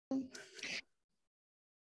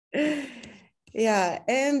Yeah,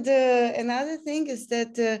 and another thing is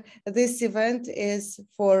that this event is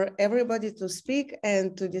for everybody to speak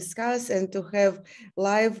and to discuss and to have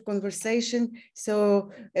live conversation.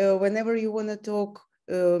 So whenever you want to talk,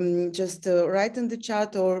 just write in the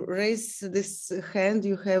chat or raise this hand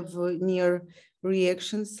you have near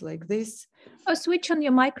reactions like this. Oh, switch on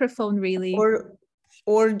your microphone, really.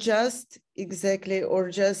 Or just exactly, or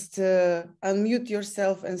just unmute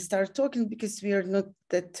yourself and start talking, because we are not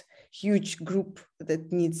that huge group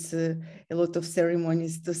that needs a lot of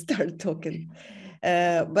ceremonies to start talking.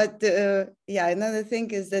 But yeah, another thing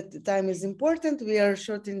is that time is important. We are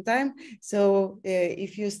short in time. So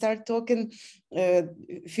if you start talking,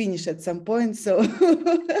 finish at some point. So,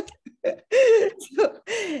 so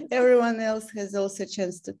everyone else has also a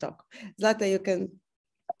chance to talk. Zlata, you can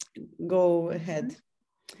go ahead.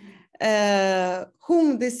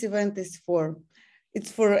 Whom this event is for? It's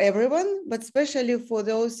for everyone, but especially for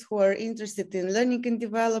those who are interested in learning and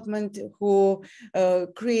development, who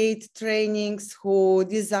create trainings, who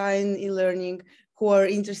design e-learning, who are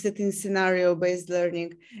interested in scenario-based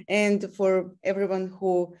learning, and for everyone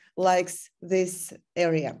who likes this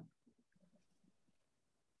area.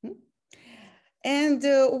 And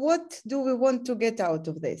what do we want to get out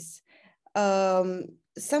of this?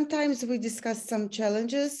 Sometimes we discuss some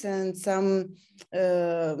challenges and some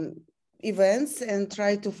events and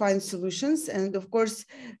try to find solutions. And of course,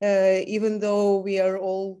 even though we are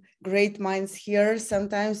all great minds here,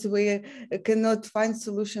 sometimes we cannot find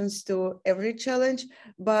solutions to every challenge,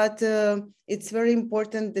 but it's very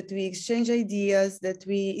important that we exchange ideas, that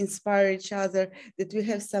we inspire each other, that we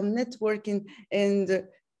have some networking and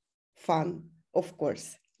fun, of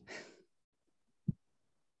course.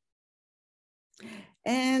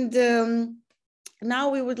 And now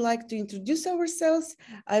we would like to introduce ourselves.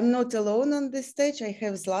 I'm not alone on this stage. I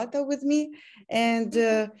have Zlata with me. And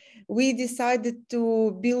we decided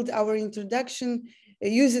to build our introduction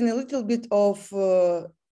using a little bit of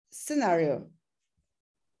scenario.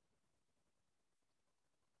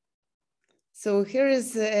 So here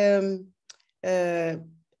is a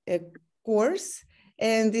course,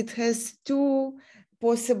 and it has two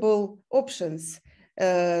possible options.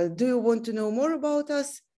 Do you want to know more about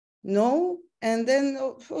us? No. And then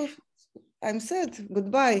I'm sad,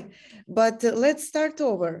 goodbye. But let's start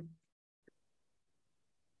over.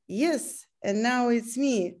 Yes, and now it's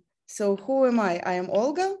me. So who am I? I am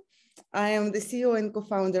Olga. I am the CEO and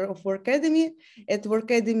co-founder of Workademy. At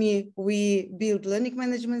Workademy, we build learning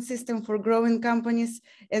management system for growing companies.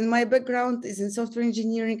 And my background is in software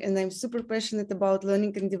engineering, and I'm super passionate about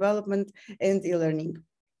learning and development and e-learning.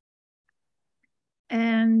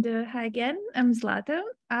 And hi again, I'm Zlata.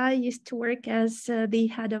 I used to work as the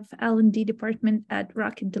head of L&D department at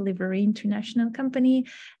Rocket Delivery International Company,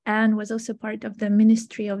 and was also part of the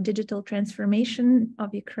Ministry of Digital Transformation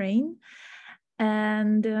of Ukraine.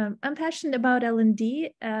 And I'm passionate about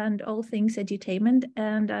L&D and all things edutainment,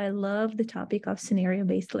 and I love the topic of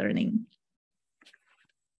scenario-based learning.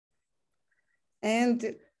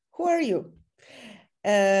 And who are you?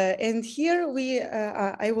 And here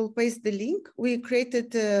I will paste the link. We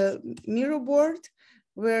created a Miro board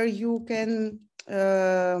where you can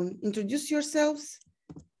introduce yourselves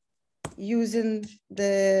using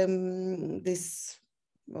the this.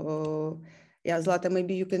 Yeah, Zlata,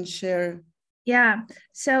 maybe you can share. Yeah,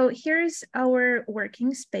 so here's our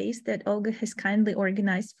working space that Olga has kindly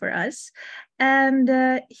organized for us. And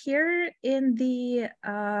here in the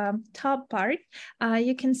top part,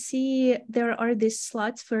 you can see there are these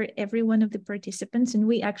slots for every one of the participants, and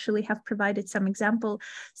we actually have provided some example.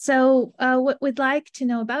 So what we'd like to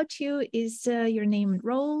know about you is your name and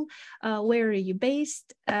role, where are you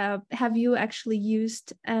based, have you actually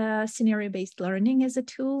used scenario-based learning as a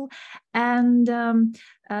tool, and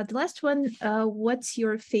the last one, what's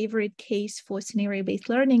your favorite case for scenario-based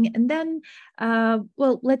learning? And then,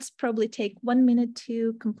 well, let's probably take 1 minute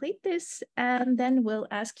to complete this, and then we'll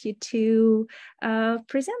ask you to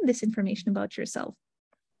present this information about yourself.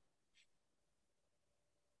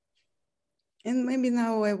 And maybe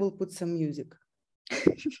now I will put some music.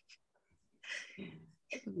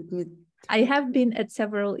 I have been at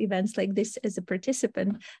several events like this as a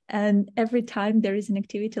participant, and every time there is an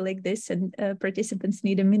activity like this and participants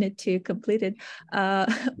need a minute to complete it,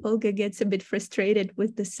 Olga gets a bit frustrated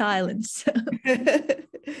with the silence.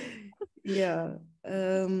 Yeah.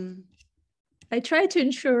 I try to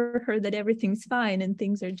ensure her that everything's fine and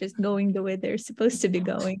things are just going the way they're supposed to be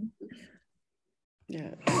going.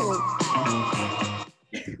 Yeah.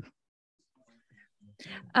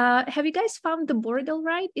 Have you guys found the board all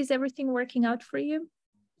right? Is everything working out for you?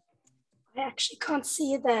 I actually can't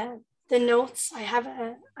see the the notes. I have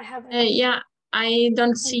a yeah, I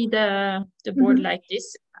don't see the board like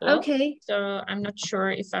this. Okay. So I'm not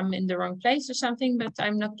sure if I'm in the wrong place or something, but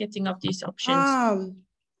I'm not getting up these options.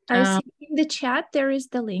 I see in the chat there is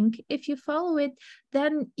the link. If you follow it,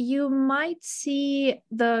 then you might see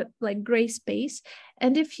the gray space.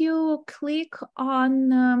 And if you click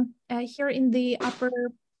on here in the upper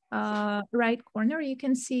right corner, you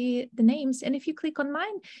can see the names. And if you click on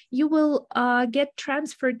mine, you will get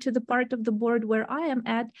transferred to the part of the board where I am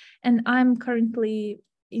at. And I'm currently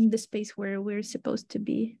in the space where we're supposed to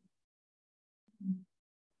be.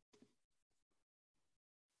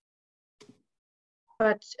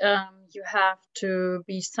 But you have to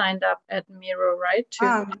be signed up at Miro, right?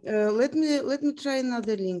 Let me try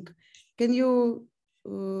another link. Can you?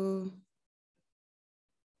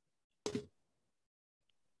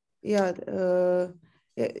 Yeah.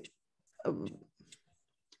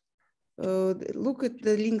 Look at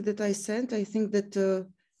the link that I sent. I think that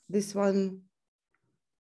this one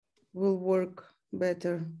will work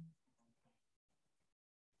better.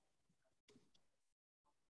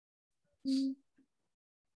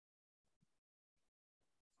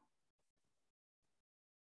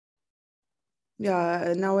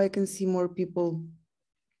 Yeah, now I can see more people.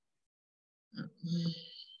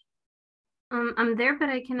 I'm there, but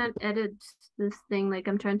I cannot edit this thing. Like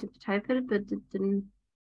I'm trying to type it, but it didn't.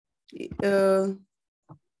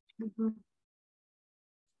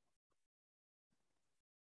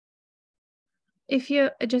 If you,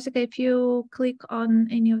 Jessica, if you click on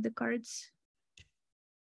any of the cards.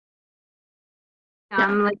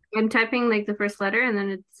 I'm typing like the first letter and then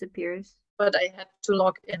it disappears. But I had to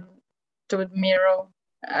log in to Miro.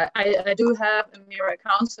 I do have a Miro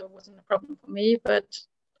account, so it wasn't a problem for me, but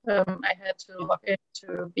I had to log in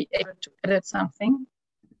to be able to edit something.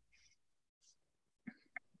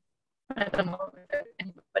 I don't know if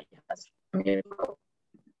anybody has a Miro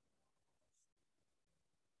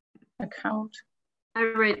account.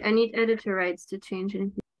 All right, I need editor rights to change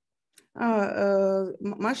anything.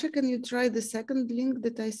 Masha, can you try the second link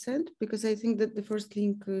that I sent? Because I think that the first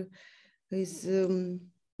link is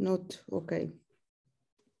not okay.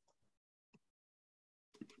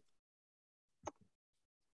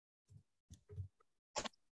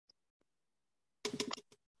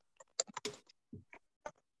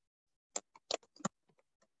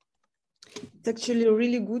 It's actually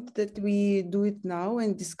really good that we do it now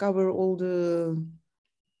and discover all the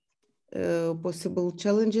possible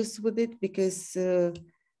challenges with it, because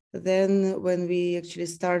then when we actually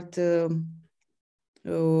start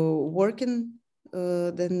working,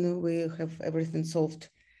 then we have everything solved.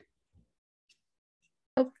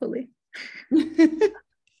 Hopefully.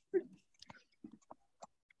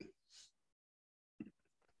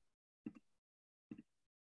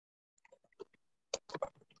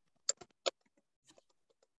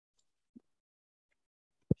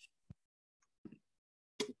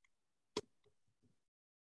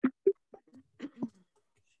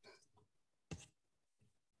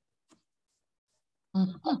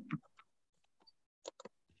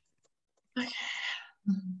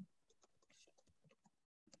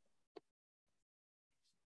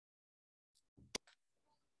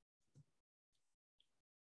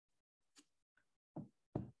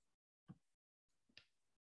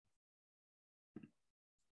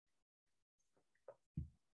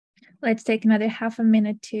 Let's take another half a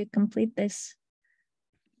minute to complete this.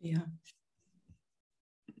 Yeah.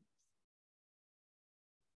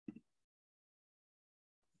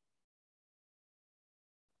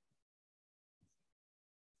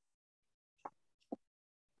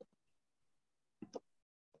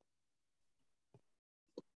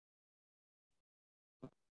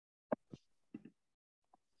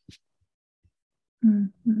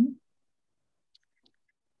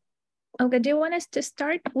 Olga, do you want us to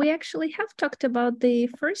start? We actually have talked about the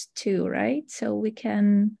first two, right? So we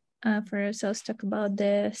can, for ourselves, talk about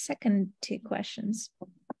the second two questions.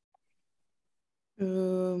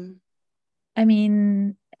 I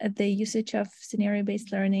mean, the usage of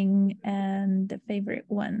scenario-based learning and the favorite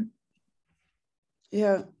one.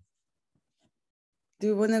 Yeah. Do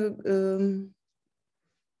you want to?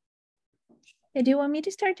 Do you want me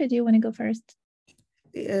to start or do you want to go first?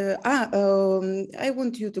 I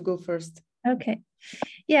want you to go first. Okay.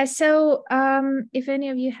 Yeah, so if any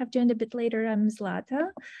of you have joined a bit later, I'm Zlata,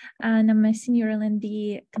 and I'm a senior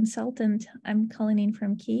L&D consultant. I'm calling in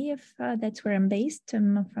from Kyiv. That's where I'm based.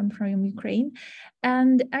 I'm from Ukraine.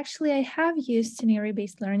 And actually, I have used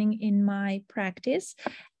scenario-based learning in my practice.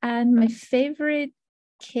 And my favorite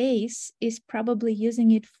case is probably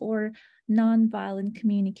using it for nonviolent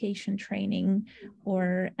communication training,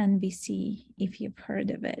 or NVC, if you've heard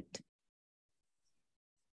of it.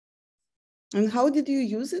 And how did you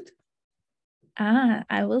use it?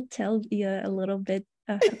 I will tell you a little bit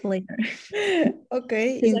later.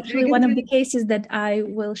 Okay. It's actually one of the cases that I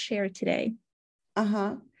will share today.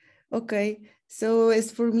 Okay. So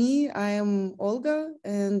as for me, I am Olga,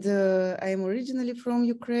 and I am originally from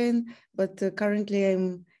Ukraine, but currently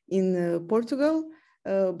I'm in Portugal.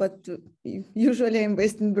 But usually I'm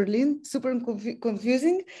based in Berlin. Super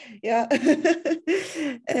confusing, yeah.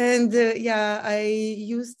 And yeah, I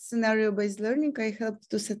used scenario-based learning. I helped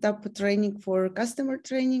to set up a training for customer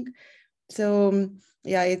training. So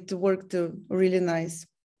yeah, it worked really nice.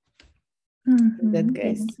 In that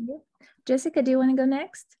case. Jessica, do you want to go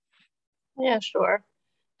next? Yeah, sure.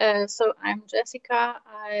 So I'm Jessica.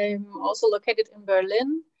 I'm also located in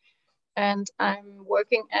Berlin, and I'm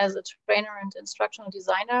working as a trainer and instructional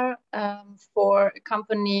designer for a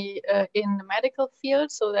company in the medical field.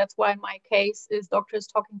 So that's why my case is doctors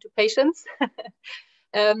talking to patients.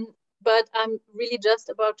 But I'm really just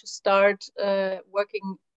about to start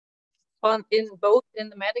working in both in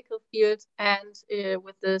the medical field and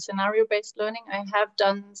with the scenario-based learning. I have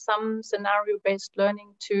done some scenario-based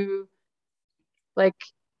learning to a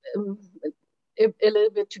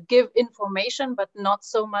little bit to give information, but not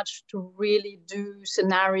so much to really do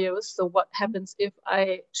scenarios. So what happens if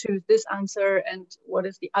I choose this answer, and what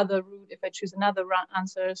is the other route if I choose another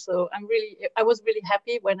answer? So I was really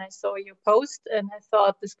happy when I saw your post, and I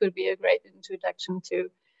thought this could be a great introduction to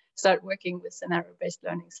start working with scenario-based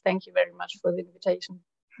learnings. Thank you very much for the invitation.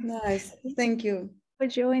 Nice, thank you for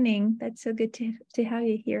joining. That's so good to have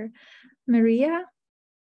you here. Maria?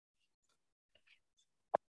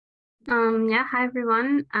 Yeah, hi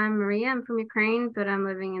everyone. I'm Maria. I'm from Ukraine, but I'm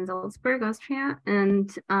living in Salzburg, Austria,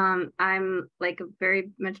 and I'm like a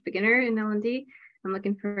very much beginner in L&D. I'm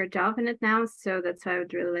looking for a job in it now, so that's why I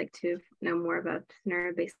would really like to know more about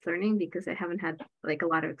scenario-based learning, because I haven't had like a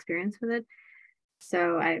lot of experience with it.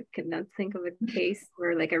 So I could not think of a case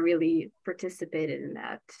where like I really participated in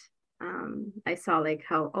that. I saw like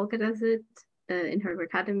how Olga does it in her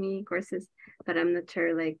academy courses, but I'm not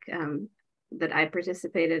sure like that I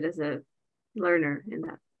participated as a learner in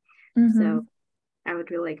that. So I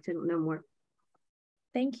would really like to know more.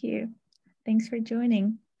 Thank you. Thanks for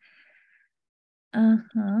joining.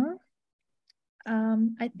 I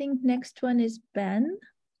think next one is Ben.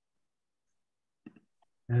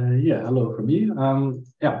 Yeah, hello from me.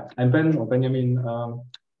 Yeah, I'm Ben or Benjamin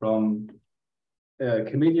from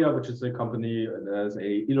Camedia, which is a company as a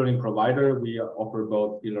e-learning provider. We offer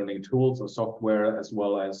both e-learning tools or software as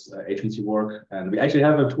well as agency work. And we actually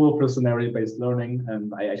have a tool for scenario-based learning.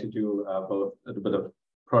 And I actually do both a bit of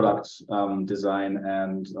product design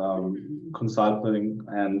and consulting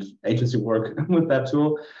and agency work with that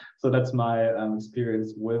tool. So that's my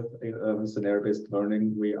experience with scenario-based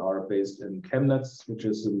learning. We are based in Chemnitz, which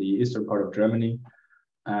is in the eastern part of Germany.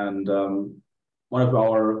 And one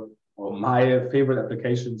of my favorite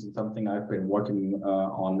applications and something I've been working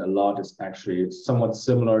on a lot is actually somewhat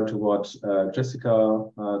similar to what Jessica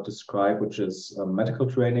described, which is medical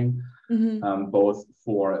training, both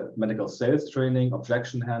for medical sales training,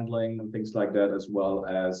 objection handling, and things like that, as well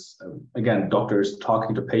as, again, doctors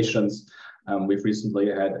talking to patients. We've recently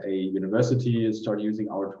had a university start using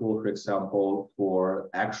our tool, for example, for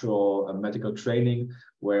actual medical training,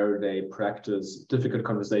 where they practice difficult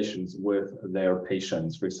conversations with their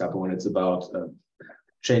patients. For example, when it's about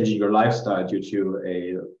changing your lifestyle due to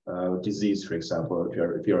a disease, for example,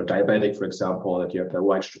 if you're a diabetic, for example, that you have the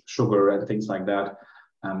white sugar and things like that.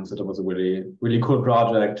 So that was a really cool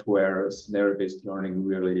project where scenario-based learning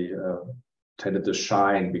really tended to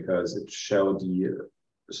shine, because it showed the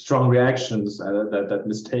strong reactions that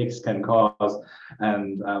mistakes can cause,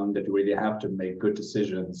 and that you really have to make good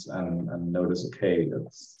decisions and notice, okay,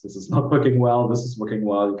 this is not working well, this is working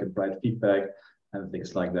well, you can provide feedback and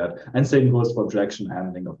things like that. And same goes for objection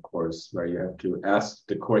handling, of course, where you have to ask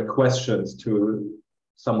the correct questions to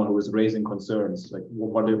someone who is raising concerns, like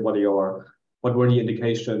what were the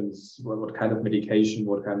indications, what kind of medication,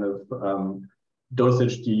 what kind of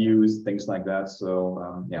dosage do you use, things like that.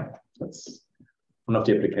 So yeah, that's one of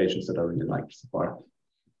the applications that I really liked so far.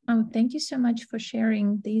 Oh, thank you so much for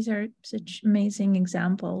sharing. These are such amazing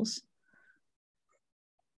examples.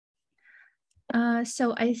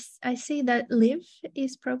 So I see that Liv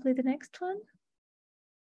is probably the next one.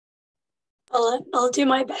 I'll do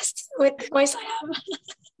my best with the voice I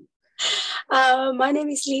have. My name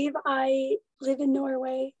is Liv. I live in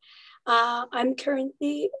Norway. I'm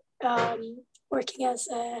currently working as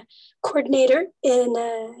a coordinator in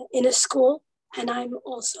a school, and I'm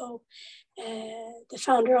also the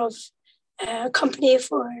founder of a company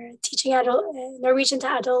for teaching Norwegian to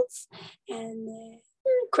adults and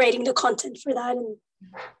creating the content for that and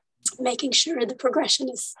making sure the progression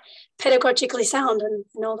is pedagogically sound and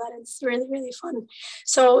all that. It's really, really fun.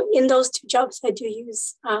 So in those two jobs, I do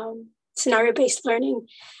use scenario-based learning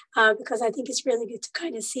because I think it's really good to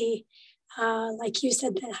kind of see, like you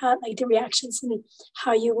said, that how, like the reactions and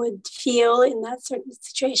how you would feel in that certain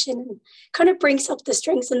situation, and kind of brings up the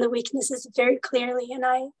strengths and the weaknesses very clearly. And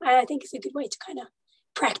I think it's a good way to kind of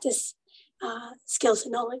practice skills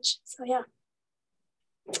and knowledge. So yeah.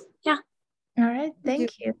 All right,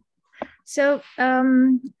 thank you. So,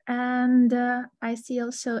 I see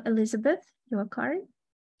also Elizabeth, your card.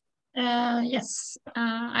 Yes,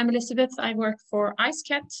 I'm Elizabeth. I work for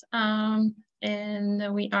IceCat,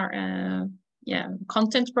 and we are a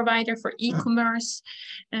content provider for e-commerce.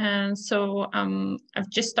 And so I've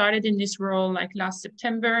just started in this role like last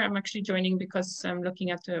September. I'm actually joining because I'm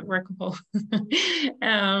looking at the workable.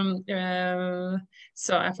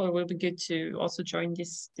 So I thought it would be good to also join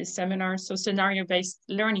this seminar. So scenario-based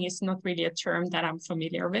learning is not really a term that I'm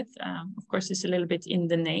familiar with. Of course, it's a little bit in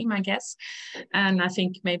the name, I guess. And I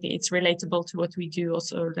think maybe it's relatable to what we do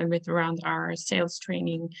also a little bit around our sales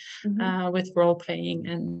training with role playing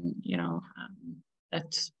and, you know,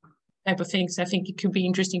 that type of things. I think it could be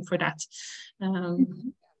interesting for that,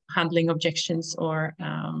 handling objections or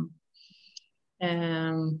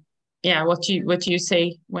what do you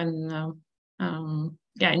say when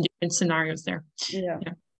in different scenarios there.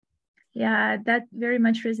 Yeah, that very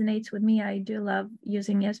much resonates with me. I do love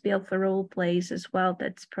using SBL for role plays as well.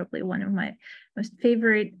 That's probably one of my most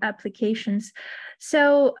favorite applications.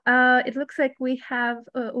 So it looks like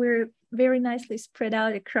we're very nicely spread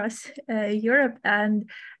out across Europe, and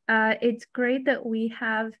it's great that we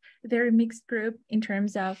have a very mixed group in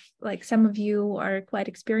terms of, like, some of you are quite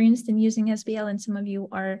experienced in using SBL and some of you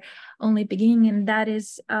are only beginning, and that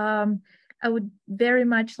is I would very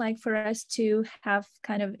much like for us to have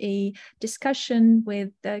kind of a discussion with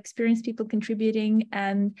the experienced people contributing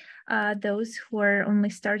and those who are only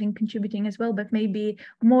starting contributing as well, but maybe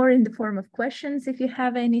more in the form of questions if you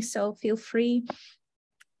have any, so feel free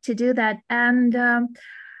to do that. And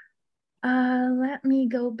let me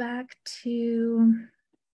go back to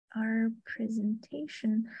our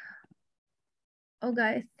presentation. Olga,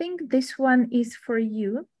 I think this one is for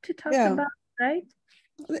you to talk about, right?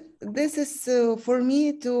 This is for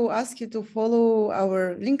me to ask you to follow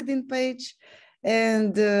our LinkedIn page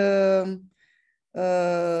and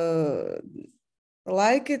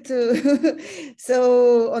like it.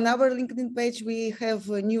 So on our LinkedIn page, we have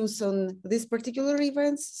news on these particular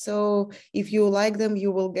events. So if you like them,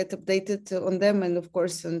 you will get updated on them, and of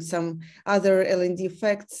course on some other L&D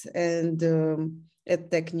facts and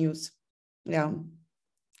EdTech news. Yeah,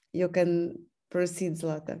 you can proceed,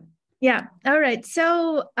 Zlata. Yeah, all right.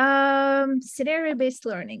 So scenario-based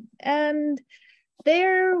learning. And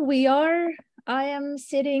there we are. I am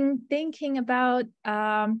sitting thinking about,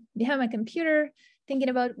 behind my computer, thinking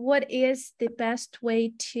about what is the best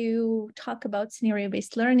way to talk about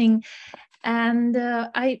scenario-based learning. And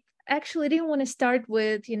I actually didn't want to start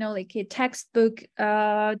with, you know, like a textbook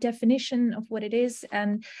definition of what it is.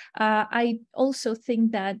 And I also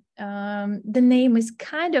think that the name is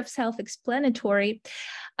kind of self-explanatory.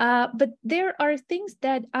 But there are things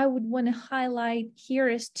that I would want to highlight here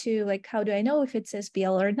as to, like, how do I know if it's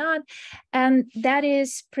SBL or not? And that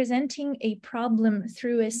is presenting a problem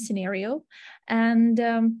through a scenario. And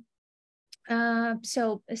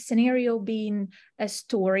so a scenario being a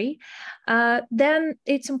story, then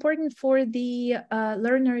it's important for the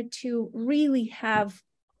learner to really have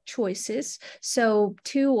choices. So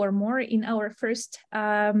 2 or more. In our first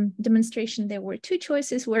demonstration, there were 2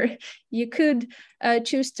 choices where you could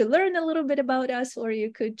choose to learn a little bit about us, or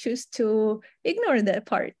you could choose to ignore that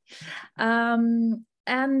part. And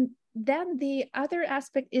then the other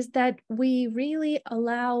aspect is that we really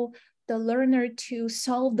allow the learner to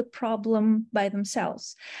solve the problem by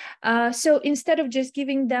themselves. So instead of just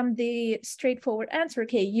giving them the straightforward answer,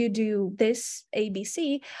 okay, you do this,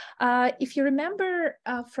 ABC, if you remember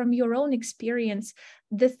from your own experience,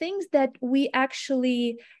 the things that we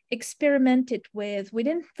actually experimented with, we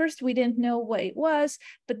didn't know what it was,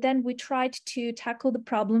 but then we tried to tackle the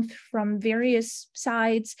problem from various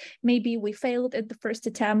sides. Maybe we failed at the first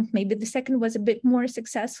attempt, maybe the second was a bit more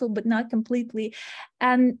successful, but not completely.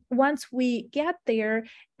 And once we get there,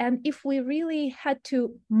 and if we really had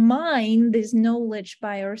to mine this knowledge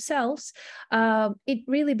by ourselves, it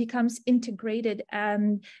really becomes integrated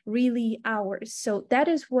and really ours. So that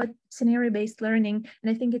is what scenario-based learning, and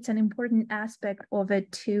I think it's an important aspect of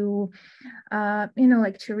it to,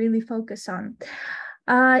 to really focus on.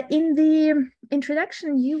 In the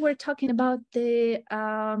introduction, you were talking about the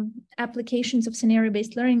applications of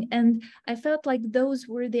scenario-based learning, and I felt like those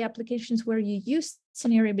were the applications where you used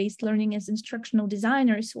scenario-based learning as instructional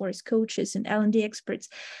designers or as coaches and L&D experts.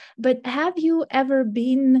 But have you ever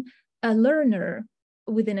been a learner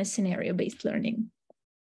within a scenario-based learning?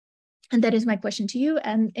 And that is my question to you,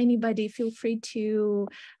 and anybody feel free to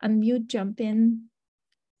unmute, jump in.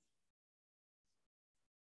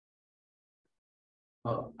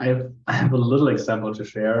 I have a little example to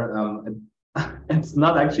share. It's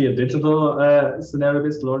not actually a digital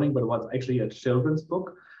scenario-based learning, but it was actually a children's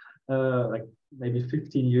book, like maybe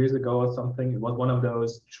 15 years ago or something. It was one of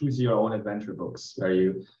those choose your own adventure books where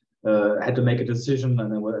you had to make a decision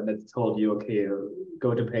and then it told you, okay,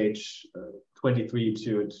 go to page 23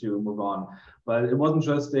 to move on. But it wasn't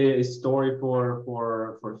just a story for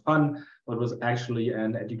fun, but it was actually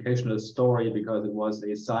an educational story because it was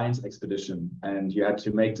a science expedition and you had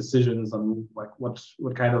to make decisions on like what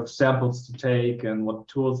kind of samples to take and what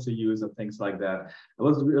tools to use and things like that. It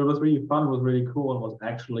was really fun, it was really cool, and was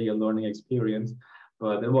actually a learning experience,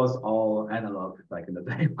 but it was all analog back in the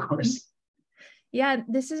day, of course. Yeah,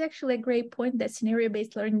 this is actually a great point that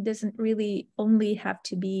scenario-based learning doesn't really only have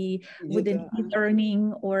to be within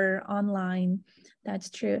e-learning or online. That's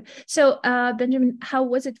true. So Benjamin, how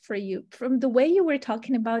was it for you? From the way you were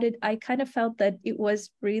talking about it, I kind of felt that it was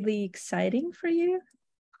really exciting for you.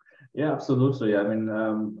 Yeah, absolutely. I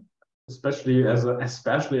mean, especially as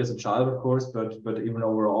a child, of course, but even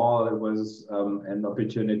overall, it was an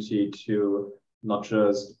opportunity to not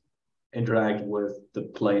just interact with the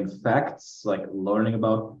plain facts, like learning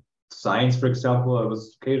about science, for example. It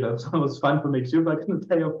was okay, that was fun for me too back in the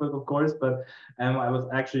day, of course, but I was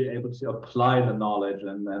actually able to apply the knowledge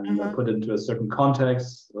and put it into a certain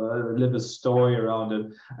context, live a story around it.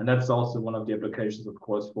 And that's also one of the applications, of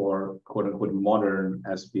course, for quote unquote modern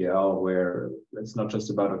SBL, where it's not just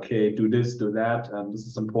about, okay, do this, do that, and this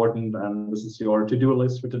is important, and this is your to-do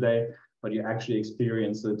list for today, but you actually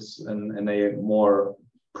experience it in a more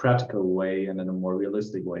practical way and in a more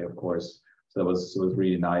realistic way, of course. So it was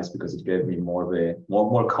really nice because it gave me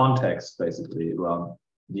more context basically around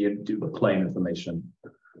the plain information.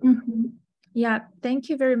 Mm-hmm. Yeah, thank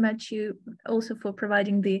you very much, you also, for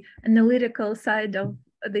providing the analytical side of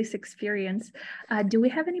this experience. Do we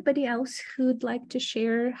have anybody else who'd like to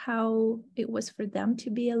share how it was for them to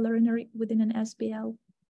be a learner within an SBL?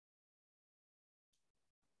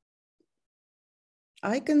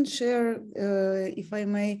 I can share, if I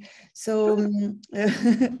may. So when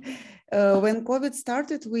COVID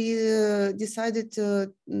started, we decided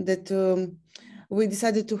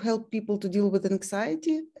to help people to deal with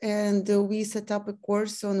anxiety, and we set up a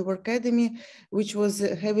course on Workademy, which was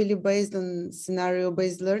heavily based on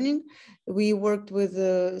scenario-based learning. We worked with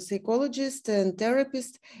psychologists and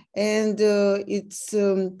therapists, and it's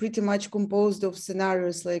pretty much composed of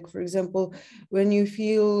scenarios. Like, for example, when you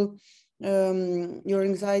feel your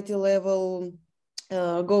anxiety level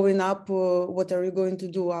going up, what are you going to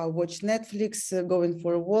do? Watch Netflix, going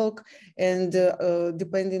for a walk, and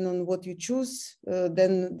depending on what you choose,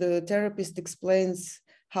 then the therapist explains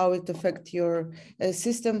how it affects your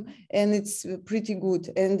system, and it's pretty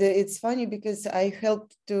good. And it's funny because I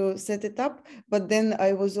helped to set it up, but then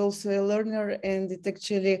I was also a learner, and it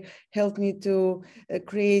actually helped me to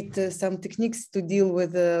create some techniques to deal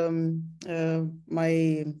with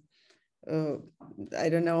my I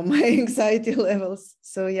don't know, my anxiety levels.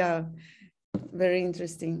 So yeah, very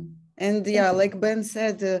interesting. And yeah, like Ben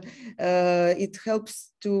said, it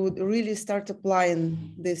helps to really start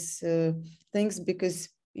applying these things because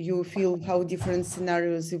you feel how different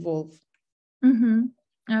scenarios evolve. Mm-hmm.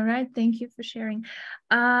 All right, thank you for sharing.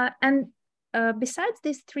 Besides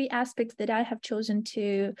these three aspects that I have chosen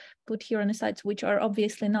to put here on the slides, which are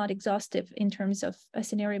obviously not exhaustive in terms of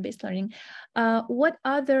scenario-based learning, what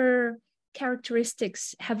other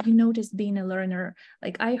characteristics have you noticed being a learner?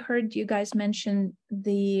 Like, I heard you guys mention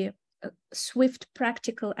the swift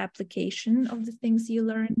practical application of the things you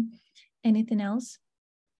learn. Anything else?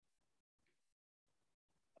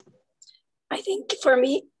 I think for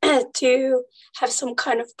me, to have some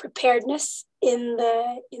kind of preparedness in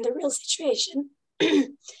the real situation,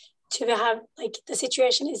 to have, like, the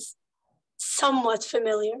situation is somewhat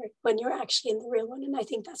familiar when you're actually in the real one, and I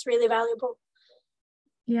think that's really valuable.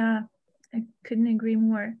 Yeah, I couldn't agree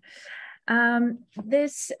more.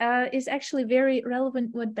 This is actually very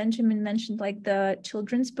relevant what Benjamin mentioned, like the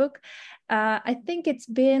children's book. I think it's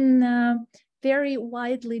been very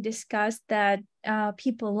widely discussed that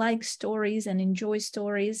people like stories and enjoy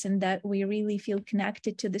stories, and that we really feel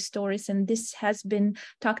connected to the stories. And this has been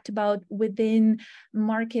talked about within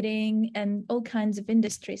marketing and all kinds of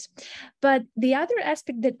industries. But the other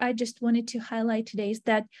aspect that I just wanted to highlight today is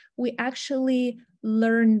that we actually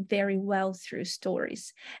learn very well through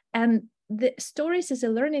stories. And the stories as a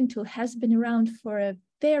learning tool has been around for a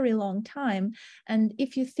very long time. And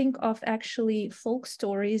if you think of actually folk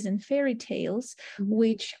stories and fairy tales,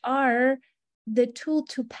 which are the tool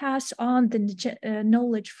to pass on the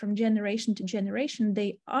knowledge from generation to generation,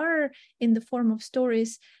 they are in the form of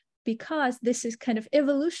stories because this is kind of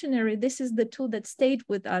evolutionary. This is the tool that stayed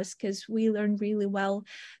with us because we learned really well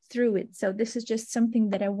through it. So this is just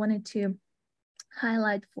something that I wanted to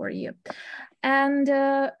highlight for you. And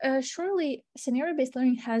surely scenario-based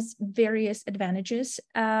learning has various advantages,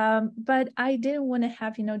 but I didn't want to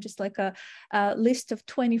have, just like a list of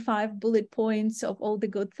 25 bullet points of all the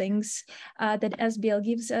good things that SBL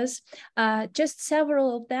gives us, just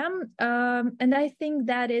several of them. And I think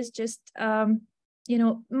that is just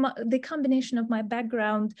the combination of my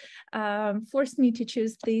background forced me to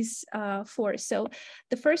choose these four. So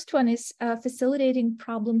the first one is facilitating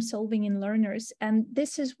problem solving in learners. And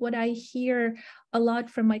this is what I hear a lot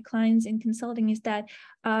from my clients in consulting, is that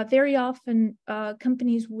very often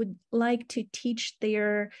companies would like to teach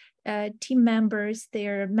their team members,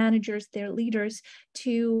 their managers, their leaders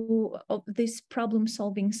to these problem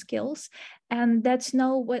solving skills. And that's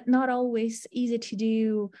not always easy to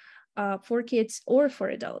do for kids or for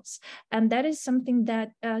adults. And that is something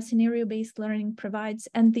that scenario-based learning provides.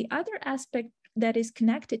 And the other aspect that is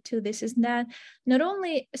connected to this is that not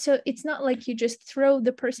only, so it's not like you just throw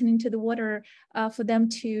the person into the water for them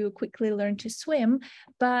to quickly learn to swim,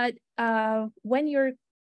 but when you're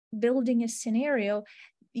building a scenario,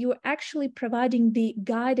 you're actually providing the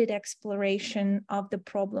guided exploration of the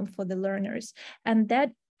problem for the learners. And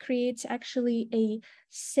that creates actually a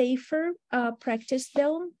safer practice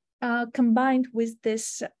zone, combined with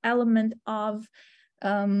this element of,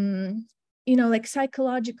 like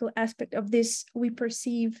psychological aspect of this. We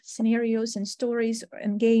perceive scenarios and stories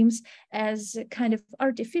and games as kind of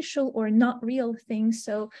artificial or not real things.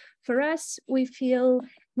 So for us, we feel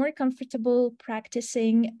more comfortable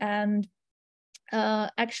practicing. And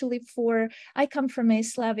actually I come from a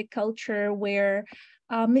Slavic culture where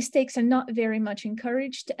mistakes are not very much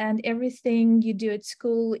encouraged, and everything you do at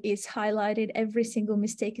school is highlighted. Every single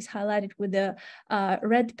mistake is highlighted with a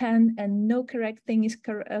red pen, and no correct thing is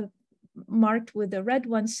marked with a red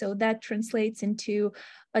one. So that translates into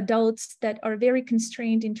adults that are very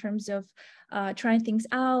constrained in terms of trying things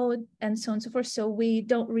out and so on and so forth. So we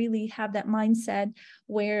don't really have that mindset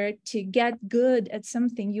where to get good at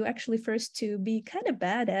something, you actually first to be kind of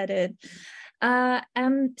bad at it.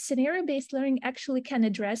 And scenario-based learning actually can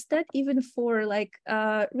address that, even for like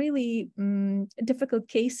really difficult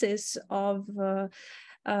cases of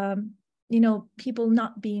people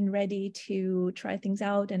not being ready to try things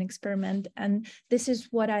out and experiment. And this is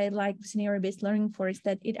what I like scenario-based learning for, is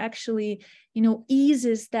that it actually,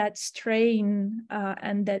 eases that strain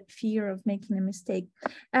and that fear of making a mistake.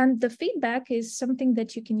 And the feedback is something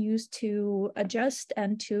that you can use to adjust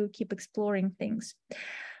and to keep exploring things.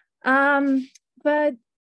 But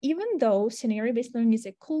even though scenario-based learning is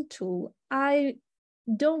a cool tool, I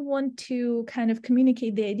don't want to kind of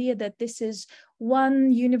communicate the idea that this is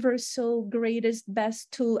one universal, greatest,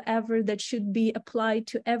 best tool ever that should be applied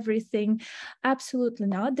to everything. Absolutely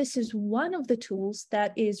not. This is one of the tools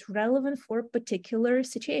that is relevant for particular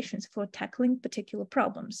situations, for tackling particular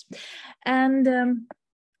problems. And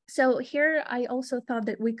so here I also thought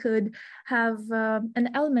that we could have an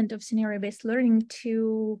element of scenario-based learning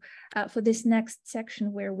for this next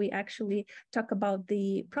section, where we actually talk about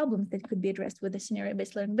the problems that could be addressed with the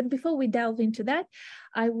scenario-based learning. But before we delve into that,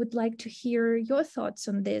 I would like to hear your thoughts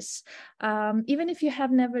on this. Even if you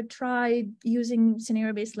have never tried using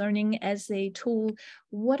scenario-based learning as a tool,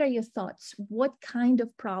 what are your thoughts? What kind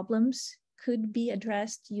of problems could be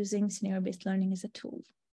addressed using scenario-based learning as a tool?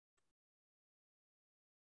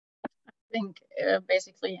 I think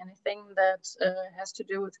basically anything that has to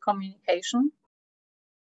do with communication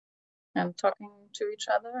and talking to each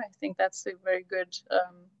other. I think that's a very good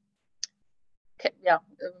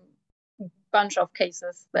bunch of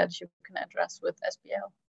cases that you can address with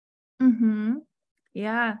SBL. Mm-hmm.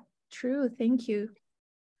 Yeah, true. Thank you.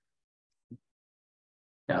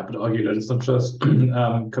 Yeah, I would argue that it's not just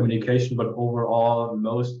communication, but overall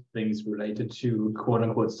most things related to quote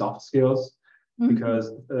unquote soft skills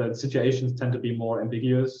because situations tend to be more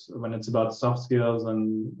ambiguous when it's about soft skills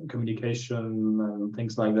and communication and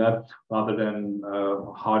things like that, rather than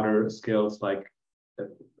harder skills like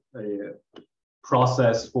a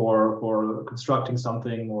process for constructing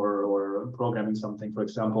something or programming something, for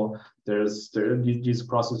example. These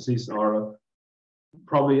processes are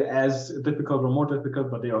probably as difficult or more difficult,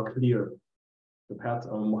 but they are clear. The paths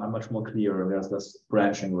are much more clear. There's less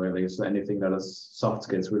branching, really. So anything that is soft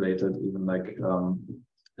skills related, even like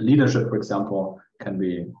leadership, for example, can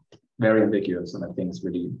be very ambiguous, and I think it's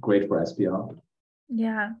really great for SPR.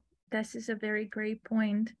 Yeah, this is a very great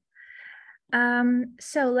point.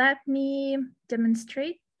 So let me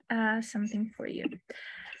demonstrate something for you.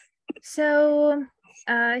 So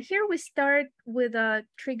here we start with a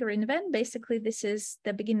triggering event. Basically, this is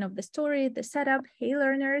the beginning of the story, the setup. Hey,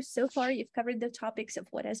 learners, so far you've covered the topics of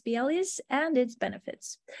what SBL is and its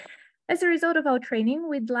benefits. As a result of our training,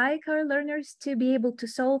 we'd like our learners to be able to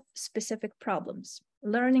solve specific problems.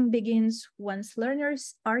 Learning begins once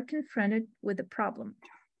learners are confronted with a problem.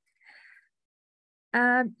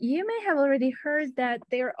 You may have already heard that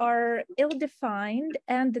there are ill-defined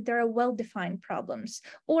and that there are well-defined problems,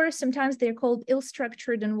 or sometimes they're called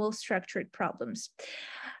ill-structured and well-structured problems.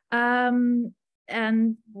 And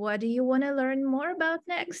what do you want to learn more about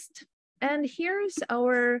next? And here's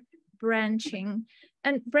our branching.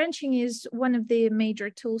 And branching is one of the major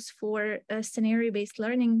tools for scenario-based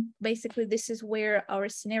learning. Basically, this is where our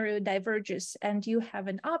scenario diverges, and you have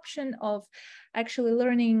an option of actually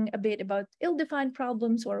learning a bit about ill-defined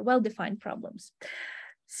problems or well-defined problems.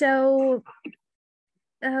 So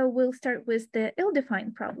we'll start with the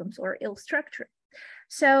ill-defined problems or ill-structured.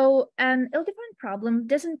 So an ill-defined problem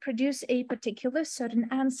doesn't produce a particular certain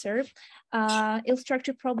answer.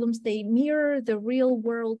 Ill-structured problems, they mirror the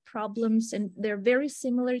real-world problems, and they're very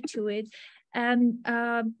similar to it. And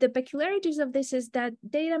the peculiarities of this is that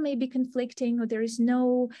data may be conflicting, or there is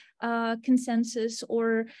no consensus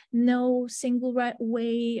or no single right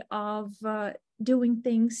way of doing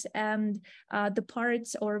things, and the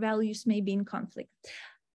parts or values may be in conflict.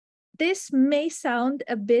 This may sound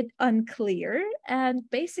a bit unclear, and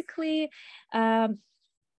basically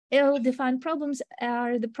ill-defined problems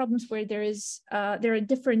are the problems where there are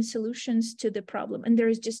different solutions to the problem, and there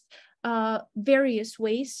is just various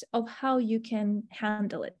ways of how you can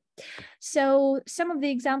handle it. So some of the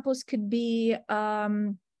examples could be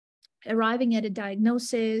arriving at a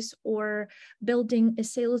diagnosis, or building a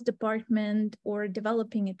sales department, or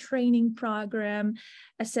developing a training program,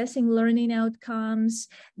 assessing learning outcomes.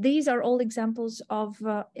 These are all examples of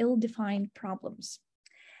ill-defined problems.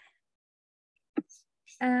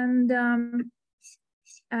 And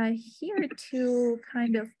here to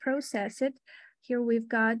kind of process it, here we've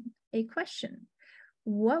got a question.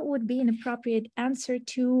 What would be an appropriate answer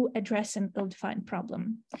to address an ill-defined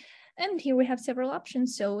problem? And here we have several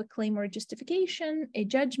options. So a claim or justification, a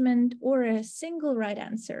judgment, or a single right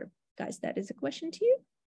answer. Guys, that is a question to you.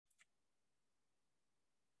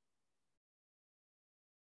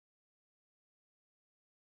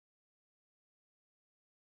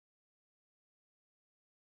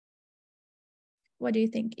 What do you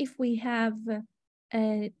think? If we have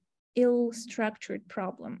an ill-structured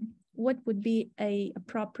problem, what would be an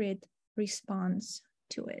appropriate response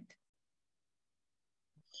to it?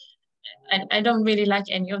 I don't really like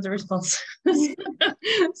any of the responses.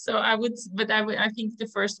 So I think the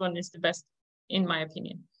first one is the best, in my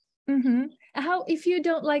opinion. Mm-hmm. How, if you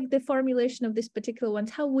don't like the formulation of this particular one,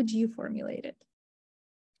 how would you formulate it?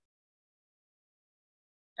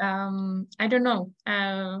 I don't know.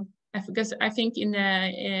 Because I think in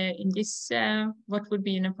this, what would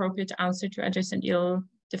be an appropriate answer to address an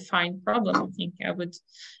ill-defined problem? I think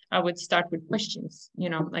I would start with questions. You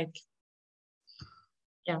know, like,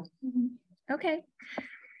 yeah. Mm-hmm. Okay.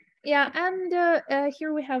 Yeah, and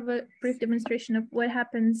here we have a brief demonstration of what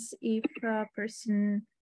happens if a person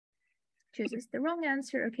chooses the wrong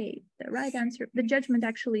answer. Okay, the right answer. The judgment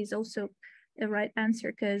actually is also the right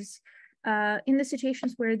answer, because in the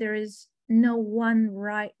situations where there is no one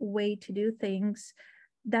right way to do things,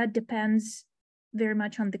 that depends very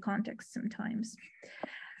much on the context sometimes.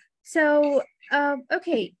 So,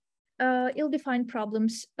 okay, ill-defined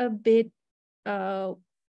problems a bit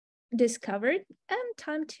discovered, and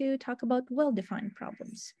time to talk about well-defined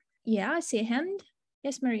problems. Yeah, I see a hand.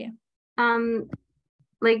 Yes, Maria.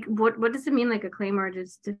 Like what does it mean, like a claim or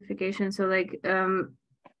justification? So like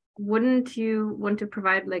wouldn't you want to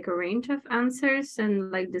provide like a range of answers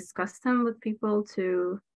and like discuss them with people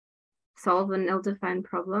to solve an ill-defined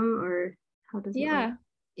problem, or how does it work?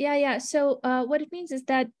 Yeah. So what it means is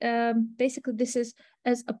that basically this is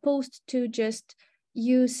as opposed to just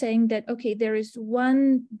you saying that, okay, there is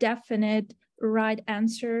one definite right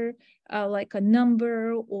answer, like a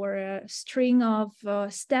number or a string of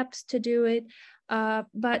steps to do it,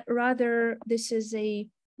 but rather this is a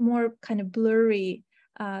more kind of blurry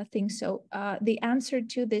thing. So the answer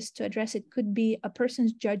to this, to address it, could be a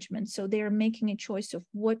person's judgment. So they're making a choice of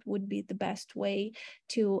what would be the best way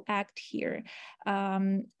to act here.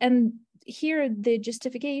 And here, the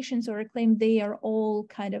justifications or a claim, they are all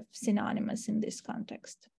kind of synonymous in this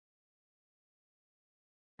context.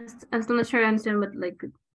 I'm still not sure I understand what, like,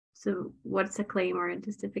 so what's a claim or a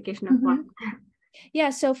justification of what?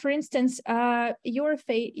 Yeah, so for instance, you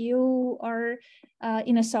are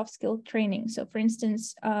in a soft skill training. So for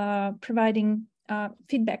instance, providing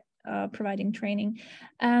feedback, providing training.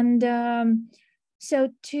 And so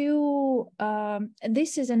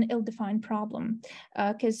this is an ill-defined problem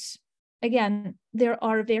because, again, there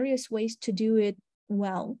are various ways to do it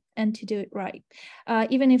well and to do it right.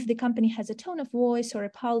 Even if the company has a tone of voice or a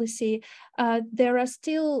policy, there are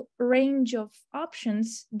still a range of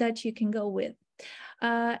options that you can go with.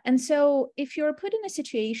 And so if you're put in a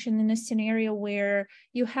situation, in a scenario where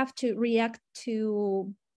you have to react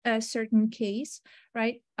to a certain case,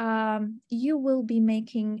 right, you will be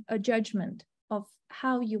making a judgment of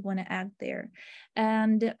how you want to act there.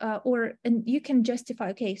 And you can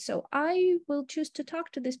justify, okay, so I will choose to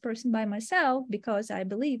talk to this person by myself because I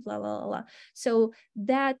believe la la la. So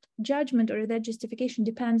that judgment or that justification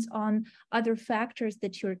depends on other factors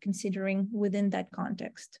that you're considering within that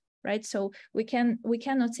context, right? So we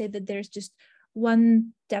cannot say that there's just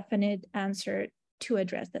one definite answer to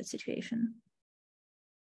address that situation.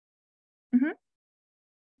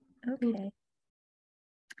 Okay.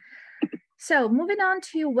 So moving on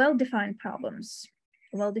to well-defined problems.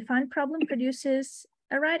 A well-defined problem produces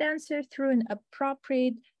a right answer through an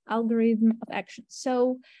appropriate algorithm of action.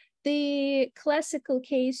 So the classical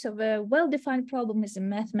case of a well-defined problem is a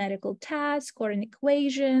mathematical task or an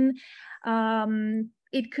equation.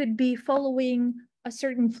 It could be following a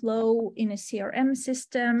certain flow in a CRM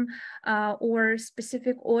system or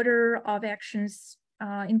specific order of actions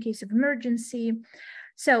in case of emergency.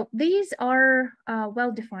 So these are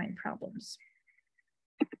well-defined problems.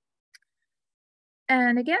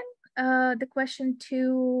 And again, the question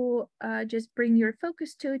to just bring your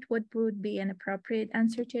focus to it, what would be an appropriate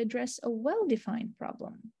answer to address a well-defined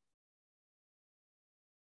problem?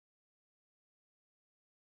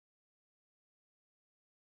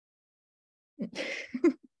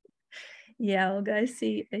 Yeah, Olga, I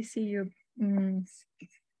see you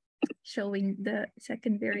showing the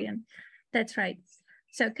second variant. That's right.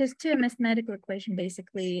 So, because to a mathematical equation,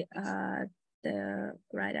 basically, the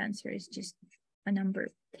right answer is just a number.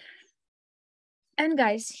 And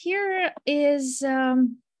guys, here is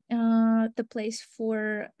the place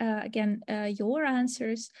for, again, your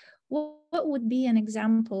answers. What would be an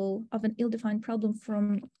example of an ill-defined problem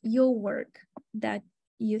from your work that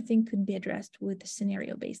you think could be addressed with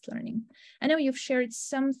scenario-based learning? I know you've shared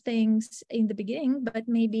some things in the beginning, but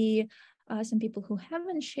maybe some people who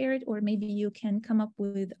haven't shared, or maybe you can come up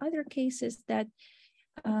with other cases that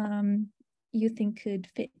you think could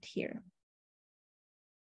fit here.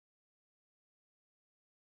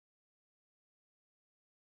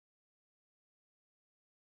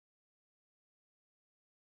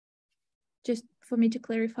 Just for me to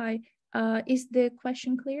clarify, is the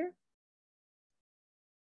question clear?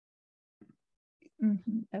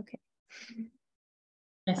 Okay.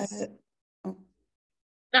 Yes.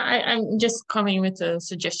 I'm just coming with a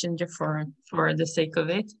suggestion just for the sake of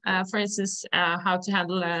it. For instance, how to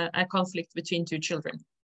handle a conflict between two children.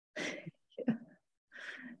 Yeah,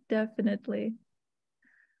 definitely.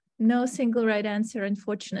 No single right answer,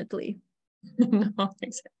 unfortunately. No,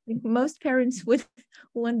 exactly. Most parents would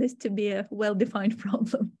want this to be a well-defined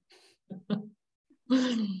problem.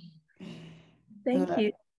 Thank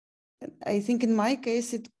you. I think in my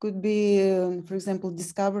case, it could be, for example,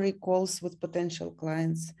 discovery calls with potential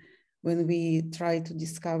clients when we try to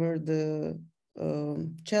discover the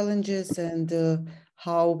challenges and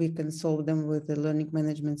how we can solve them with the learning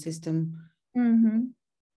management system.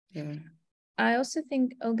 Yeah. I also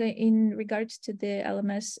think, Olga, in regards to the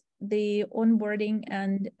LMS, the onboarding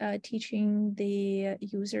and teaching the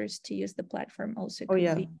users to use the platform also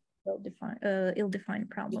could be ill-defined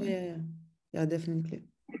problem. Yeah, definitely.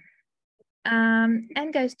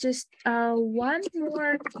 And guys, just one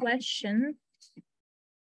more question.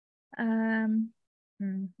 Just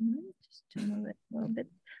to move it a little bit.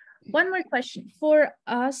 One more question. For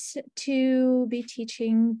us to be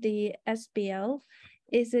teaching the SBL,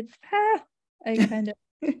 is it, I kind of,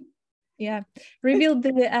 yeah, revealed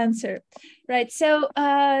the answer, right? So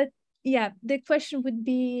yeah, the question would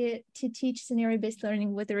be to teach scenario-based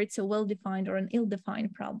learning, whether it's a well-defined or an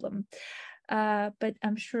ill-defined problem. But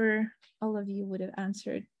I'm sure all of you would have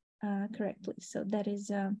answered correctly. So that is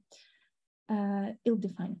a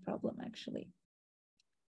ill-defined problem, actually.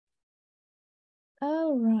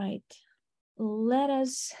 All right, let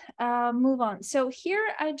us move on. So here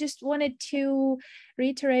I just wanted to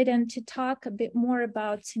reiterate and to talk a bit more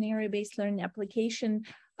about scenario-based learning application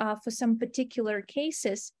for some particular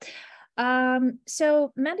cases.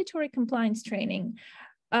 So mandatory compliance training.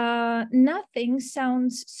 Nothing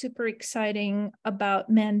sounds super exciting about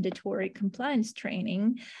mandatory compliance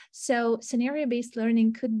training. So scenario-based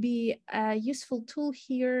learning could be a useful tool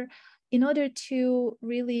here in order to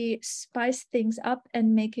really spice things up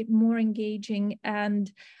and make it more engaging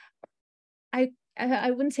and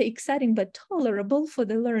I wouldn't say exciting, but tolerable for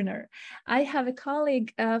the learner. I have a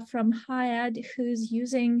colleague from higher ed who's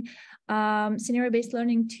using scenario-based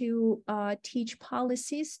learning to teach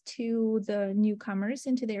policies to the newcomers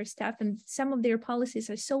into their staff. And some of their policies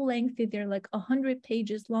are so lengthy, they're like 100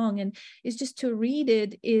 pages long. And it's just to read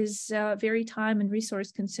it is very time and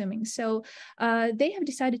resource consuming. So they have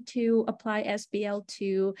decided to apply SBL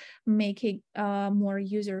to make it more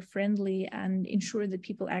user-friendly and ensure that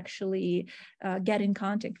people actually get in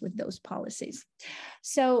contact with those policies.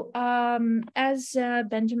 So as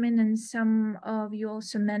Benjamin and some of you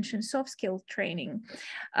also mentioned, soft skills training.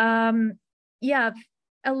 Yeah,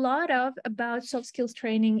 a lot about soft skills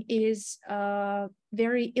training is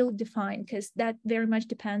very ill-defined because that very much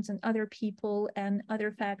depends on other people and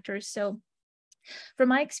other factors. So from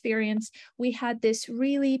my experience, we had this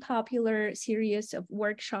really popular series of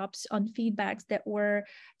workshops on feedbacks that were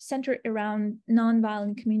centered around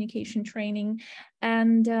nonviolent communication training.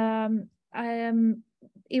 And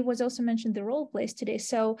it was also mentioned the role plays today.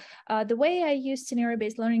 So the way I use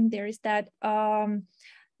scenario-based learning there is that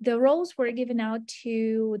the roles were given out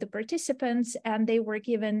to the participants and they were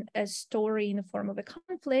given a story in the form of a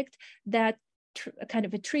conflict that kind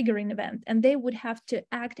of a triggering event, and they would have to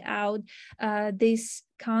act out this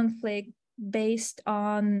conflict based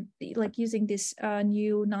on like using this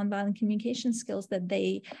new nonviolent communication skills that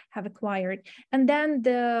they have acquired. And then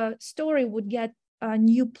the story would get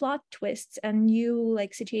new plot twists and new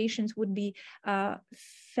like situations would be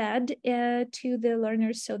fed to the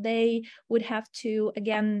learners. So they would have to,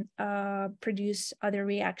 again, produce other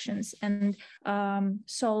reactions and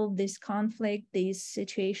solve this conflict, this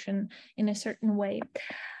situation in a certain way.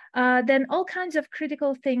 Then all kinds of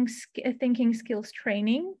critical thinking skills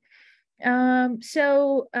training.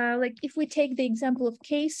 Like if we take the example of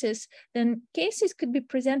cases, then cases could be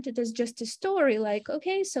presented as just a story, like,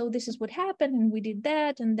 okay, so this is what happened and we did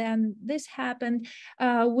that and then this happened,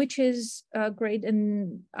 which is great.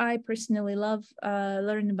 And I personally love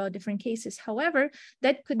learning about different cases. However,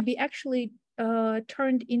 that could be actually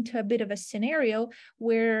turned into a bit of a scenario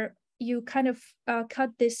where you kind of cut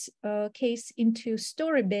this case into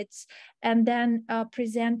story bits and then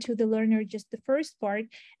present to the learner just the first part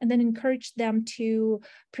and then encourage them to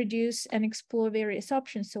produce and explore various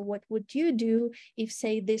options. So what would you do if,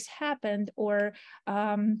 say, this happened, or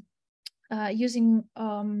using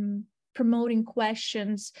promoting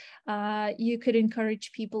questions, you could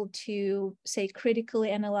encourage people to, say, critically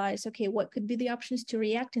analyze, okay, what could be the options to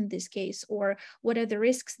react in this case, or what are the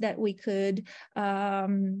risks that we could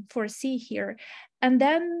foresee here, and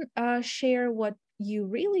then share what you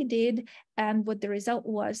really did and what the result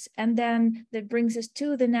was. And then that brings us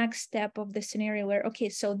to the next step of the scenario where, okay,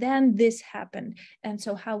 so then this happened. And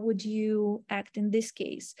so how would you act in this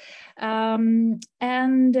case? And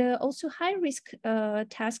also high risk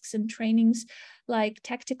tasks and trainings like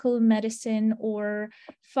tactical medicine or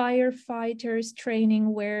firefighters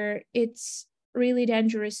training, where it's really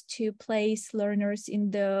dangerous to place learners in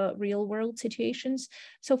the real world situations.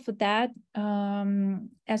 So for that,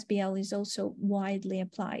 SBL is also widely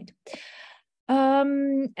applied.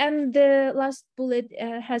 And the last bullet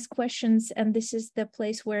has questions, and this is the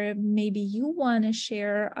place where maybe you want to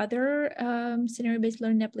share other scenario-based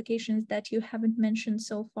learning applications that you haven't mentioned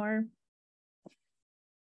so far.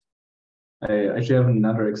 I actually have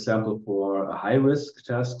another example for a high-risk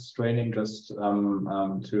tasks training, just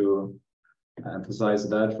to emphasize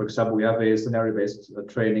that. For example, we have a scenario-based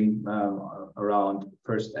training around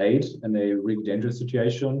first aid in a really dangerous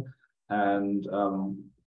situation. And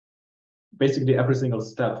basically every single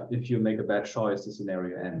step, if you make a bad choice, the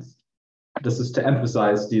scenario ends. This is to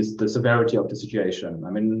emphasize the severity of the situation.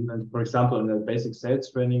 I mean, for example, in a basic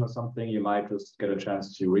sales training or something, you might just get a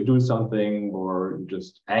chance to redo something or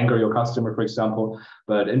just anger your customer, for example.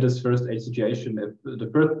 But in this first aid situation, if the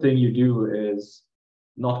first thing you do is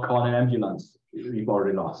not call an ambulance, you've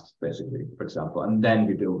already lost, basically, for example, and then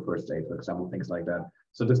you do first aid, for example, things like that.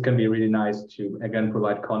 So this can be really nice to, again,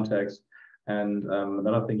 provide context. And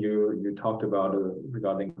another thing you talked about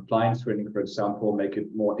regarding compliance training, for example, make it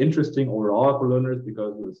more interesting overall for learners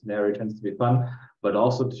because the scenario tends to be fun, but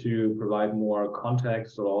also to provide more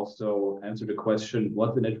context or also answer the question,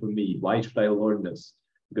 what's in it for me? Why should I learn this?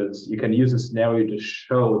 Because you can use a scenario to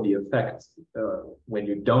show the effects when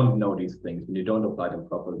you don't know these things, when you don't apply them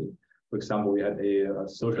properly. For example, we had a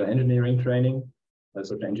social engineering training.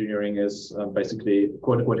 Social engineering is basically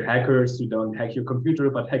quote unquote hackers who don't hack your computer,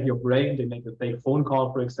 but hack your brain. They make a fake phone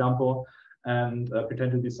call, for example, and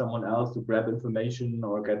pretend to be someone else to grab information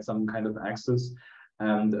or get some kind of access.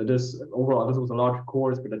 And this overall, this was a large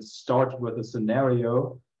course, but it started with a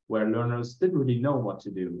scenario where learners didn't really know what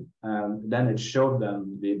to do. And then it showed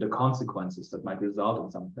them the consequences that might result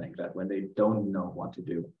in something like that when they don't know what to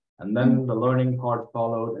do. And then the learning part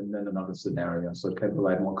followed, and then another scenario. So it can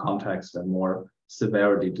provide more context and more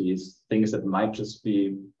severity to these things that might just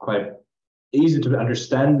be quite easy to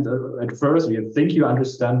understand at first. You think you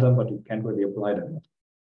understand them, but you can't really apply them.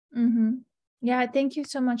 Mm-hmm. Yeah, thank you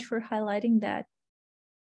so much for highlighting that.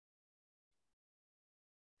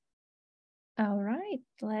 All right,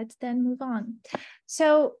 let's then move on.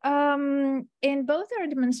 So in both our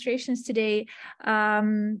demonstrations today,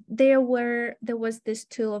 there was this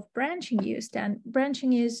tool of branching used, and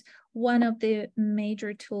branching is one of the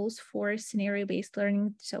major tools for scenario-based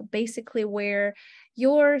learning. So basically where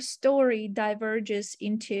your story diverges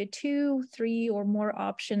into 2, 3, or more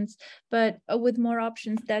options, but with more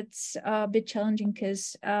options, that's a bit challenging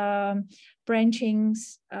because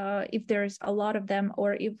branchings, if there's a lot of them,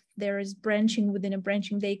 or if there is branching within a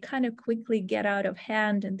branching, they kind of quickly get out of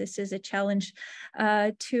hand. And this is a challenge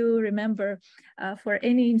to remember for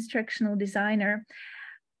any instructional designer.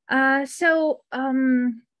 So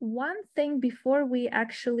one thing before we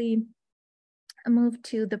actually move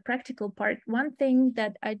to the practical part, one thing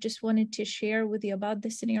that I just wanted to share with you about the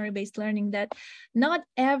scenario-based learning, that not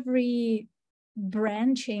every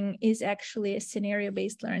branching is actually a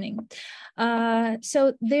scenario-based learning.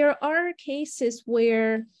 So there are cases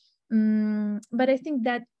where, but I think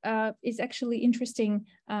that is actually interesting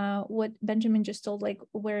what Benjamin just told, like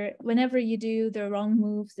where whenever you do the wrong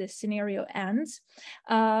move, the scenario ends.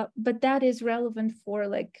 But that is relevant for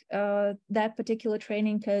like that particular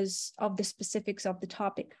training because of the specifics of the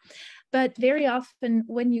topic. But very often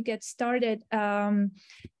when you get started,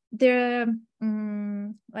 the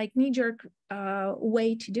like knee-jerk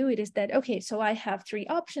way to do it is that, okay, so I have 3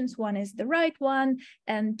 options. 1 is the right one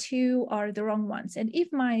and 2 are the wrong ones. And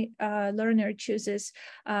if my learner chooses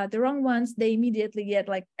the wrong ones, they immediately get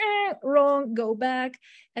like, wrong, go back.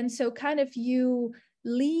 And so kind of you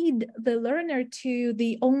lead the learner to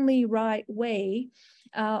the only right way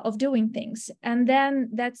of doing things. And then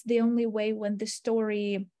that's the only way when the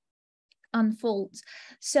story unfolds.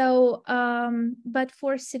 So, but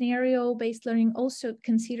for scenario-based learning, also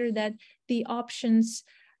consider that the options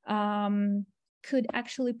could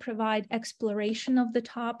actually provide exploration of the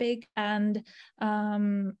topic. And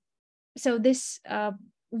so this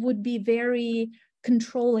would be very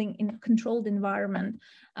controlling in a controlled environment.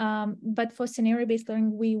 But for scenario-based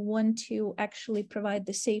learning, we want to actually provide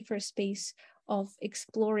the safer space of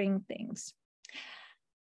exploring things.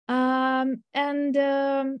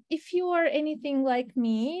 If you are anything like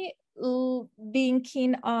me, being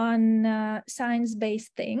keen on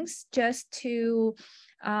science-based things, just to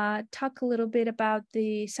talk a little bit about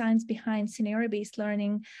the science behind scenario-based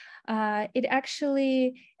learning, it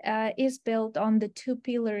actually is built on the 2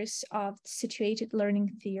 pillars of situated learning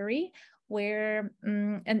theory, where,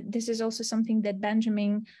 and this is also something that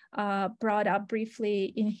Benjamin brought up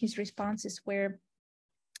briefly in his responses, where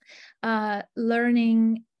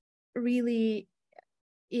learning really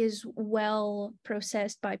is well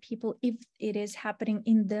processed by people if it is happening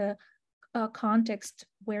in the context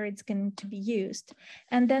where it's going to be used.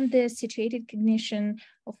 And then the situated cognition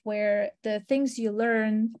of where the things you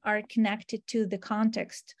learn are connected to the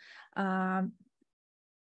context and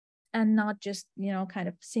not just, you know, kind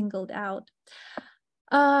of singled out.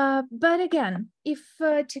 But again, if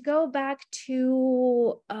to go back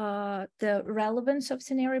to the relevance of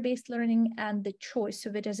scenario-based learning and the choice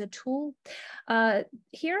of it as a tool,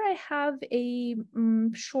 here I have a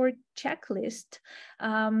short checklist,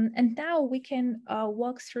 and now we can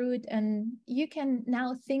walk through it, and you can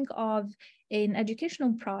now think of an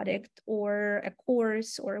educational product or a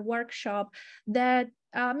course or a workshop that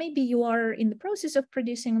maybe you are in the process of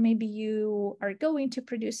producing, maybe you are going to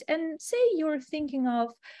produce, and say you're thinking of,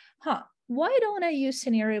 why don't I use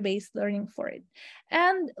scenario-based learning for it?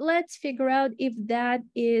 And let's figure out if that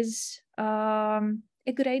is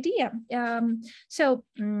a good idea.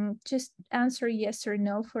 Just answer yes or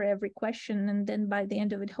no for every question, and then by the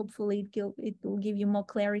end of it, hopefully it will give you more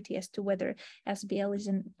clarity as to whether SBL is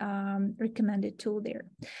a recommended tool there.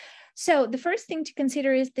 So the first thing to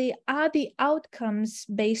consider is are the outcomes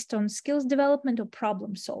based on skills development or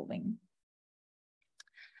problem solving?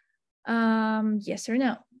 Yes or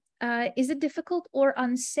no? Is it difficult or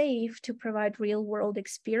unsafe to provide real world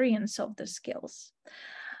experience of the skills?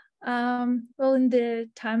 Well, in the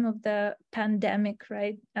time of the pandemic,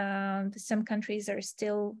 right, some countries are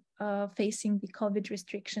still facing the COVID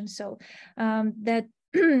restrictions. So that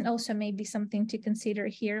also may be something to consider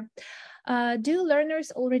here. Do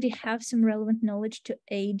learners already have some relevant knowledge to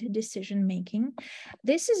aid decision making?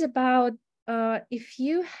 This is about if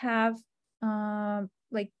you have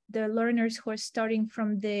like the learners who are starting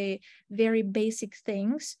from the very basic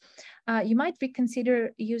things, you might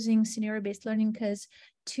reconsider using scenario-based learning, because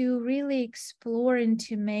to really explore and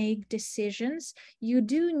to make decisions, you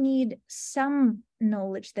do need some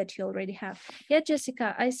knowledge that you already have. Yeah,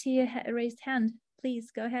 Jessica, I see a raised hand.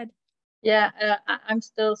 Please go ahead. Yeah, I'm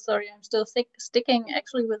still sticking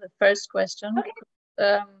actually with the first question.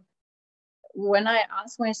 Okay. When I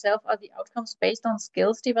ask myself, are the outcomes based on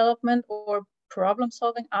skills development or problem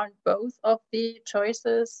solving, aren't both of the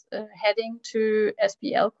choices heading to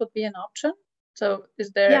SBL could be an option? So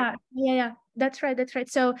is there? Yeah, that's right.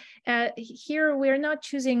 So here we're not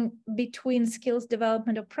choosing between skills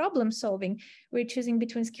development or problem solving. We're choosing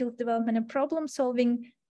between skills development and problem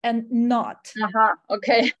solving and not.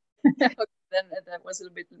 Okay. Okay, then that was a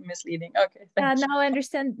little bit misleading. Okay. Now I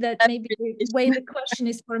understand that maybe the way the question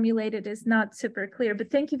is formulated is not super clear,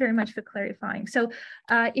 but thank you very much for clarifying. So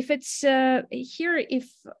if it's here,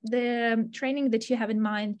 if the training that you have in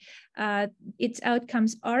mind, its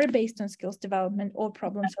outcomes are based on skills development or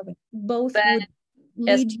problem solving, both would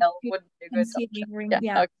lead you to considering.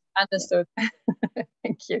 Yeah. Okay. Understood.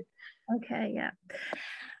 Thank you. Okay, yeah.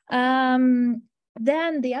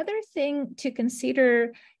 Then the other thing to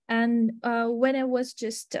consider, and when I was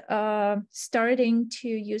just starting to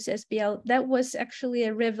use SBL, that was actually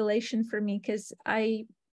a revelation for me, because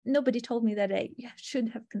nobody told me that I should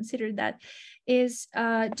have considered that, is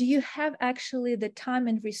do you have actually the time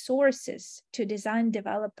and resources to design,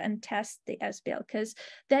 develop, and test the SBL? Because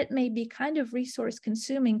that may be kind of resource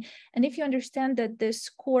consuming. And if you understand that this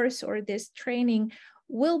course or this training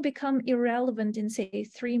will become irrelevant in, say,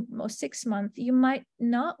 3 or 6 months, you might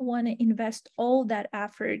not want to invest all that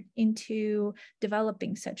effort into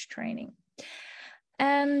developing such training.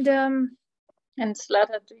 And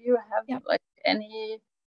Zlata, do you have like any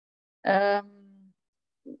a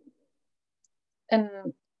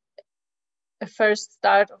first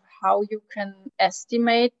start of how you can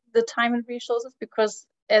estimate the time and resources? Because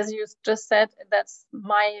as you just said, that's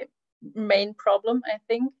my main problem, I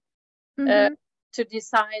think. To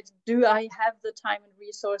decide, do I have the time and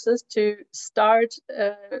resources to start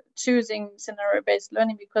choosing scenario-based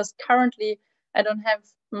learning? Because currently I don't have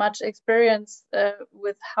much experience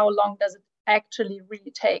with how long does it actually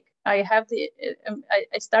really take. I have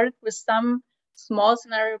I started with some small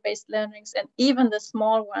scenario-based learnings, and even the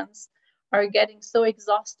small ones are getting so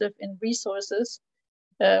exhaustive in resources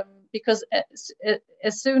because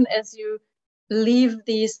as soon as you leave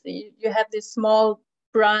these, you have this small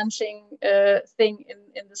branching thing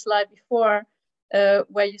in the slide before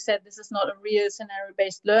where you said this is not a real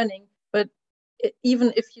scenario-based learning, but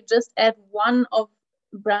even if you just add one of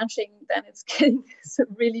branching, then it's getting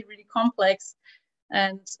really, really complex.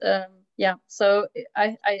 And so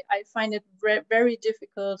I find it very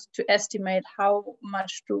difficult to estimate how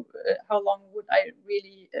long would I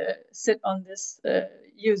really sit on this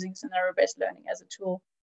using scenario-based learning as a tool.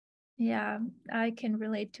 Yeah, I can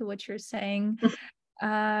relate to what you're saying.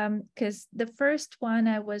 Because the first one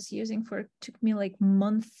I was using took me like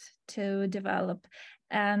months to develop,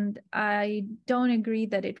 and I don't agree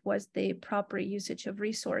that it was the proper usage of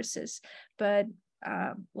resources, but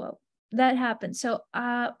well, that happened. So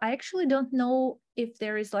I actually don't know if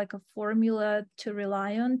there is like a formula to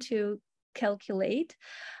rely on to calculate.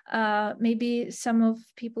 Maybe some of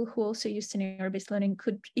people who also use scenario-based learning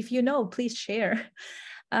could, if you know, please share.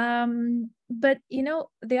 But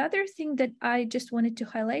the other thing that I just wanted to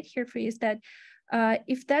highlight here for you is that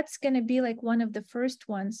if that's going to be like one of the first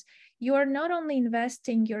ones, you are not only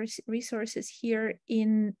investing your resources here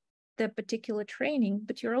in the particular training,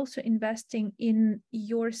 but you're also investing in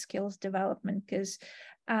your skills development, because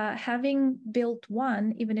having built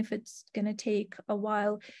one, even if it's going to take a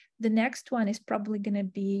while, the next one is probably going to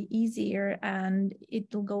be easier and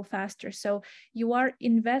it will go faster. So you are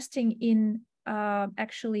investing in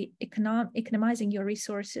actually economizing your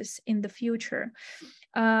resources in the future.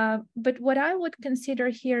 But what I would consider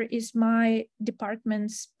here is my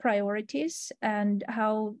department's priorities and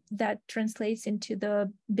how that translates into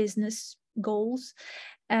the business goals.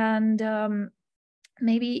 And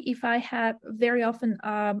maybe if I had, very often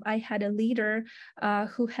I had a leader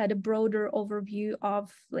who had a broader overview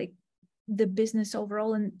of like the business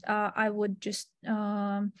overall, and I would just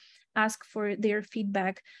ask for their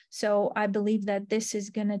feedback. So I believe that this is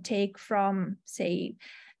going to take from, say,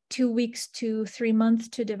 2 weeks to 3 months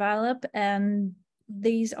to develop, and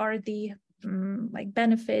these are the like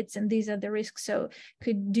benefits and these are the risks. So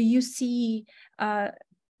do you see a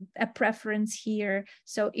preference here?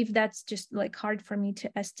 So if that's just like hard for me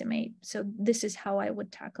to estimate, so this is how I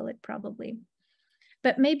would tackle it probably.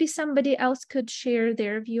 But maybe somebody else could share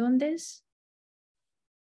their view on this.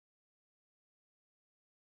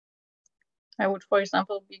 I would, for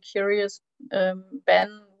example, be curious,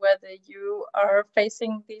 Ben, whether you are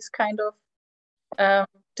facing these kind of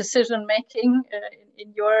decision making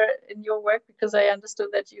in your work, because I understood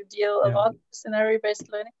that you deal a lot with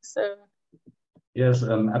scenario-based learning. So yes,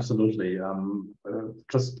 absolutely.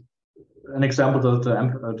 Just an example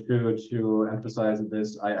to emphasize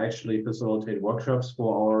this, I actually facilitate workshops for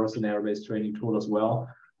our scenario-based training tool as well.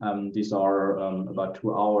 These are about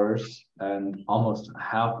 2 hours, and almost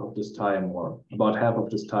half of this time, or about half of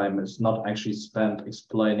this time, is not actually spent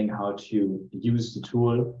explaining how to use the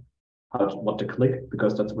tool, what to click,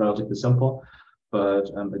 because that's relatively simple. But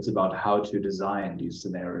it's about how to design these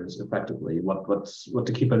scenarios effectively, what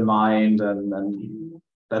to keep in mind, and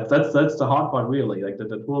that's the hard part, really. Like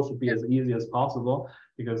the tool should be as easy as possible,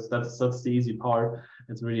 because that's the easy part.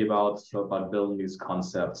 It's really about building these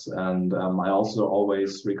concepts. And I also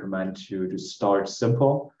always recommend to start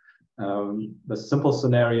simple, the simple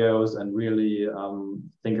scenarios, and really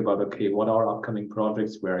think about, okay, what are upcoming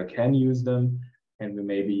projects where I can use them, and we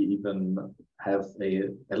maybe even have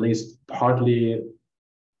at least partly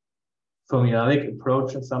formulaic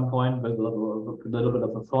approach at some point, with a little bit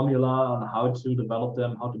of a formula on how to develop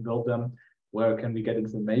them, how to build them, where can we get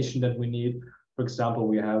information that we need. For example,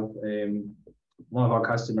 we have one of our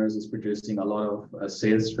customers is producing a lot of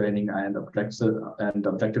sales training and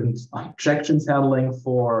objections handling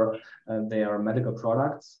for their medical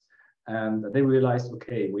products. And they realized,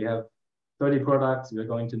 okay, we have 30 products, we're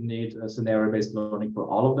going to need a scenario-based learning for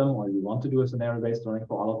all of them, or you want to do a scenario-based learning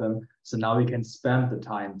for all of them. So now we can spend the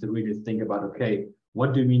time to really think about, okay,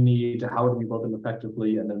 what do we need, how do we build them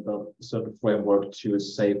effectively, and then build a certain framework to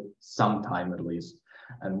save some time at least.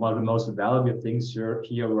 And one of the most valuable things here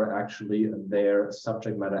were actually their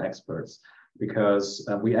subject matter experts, because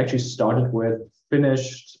we actually started with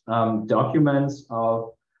finished documents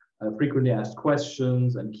of frequently asked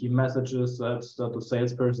questions and key messages that the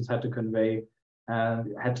salespersons had to convey,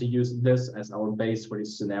 and had to use this as our base for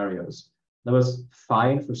these scenarios. That was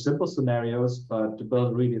fine for simple scenarios, but to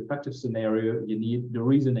build a really effective scenario, you need the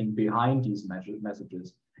reasoning behind these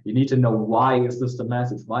messages. You need to know, why is this the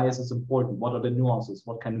message? Why is this important? What are the nuances?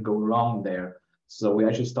 What can go wrong there? So we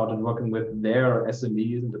actually started working with their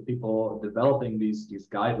SMEs and the people developing these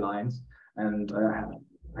guidelines, and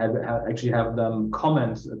actually have them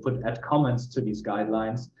add comments to these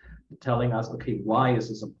guidelines, telling us, okay, why is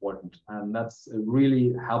this important? And that's a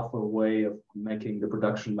really helpful way of making the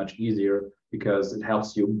production much easier, because it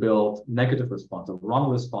helps you build negative responses, wrong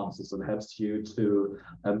responses. It helps you to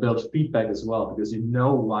build feedback as well, because you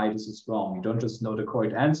know why this is wrong. You don't just know the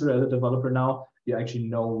correct answer as a developer now, you actually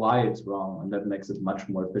know why it's wrong, and that makes it much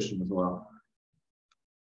more efficient as well.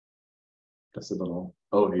 Just a little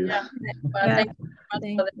overview. Yeah, thank you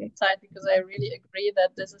very much for the insight, because I really agree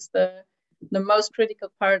that this is the most critical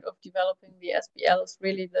part of developing the SBL, is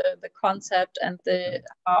really the concept and the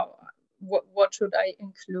what should I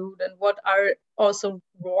include, and what are also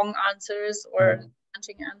wrong answers or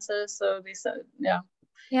matching answers. So these are,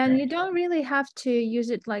 Yeah, and you don't really have to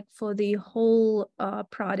use it like for the whole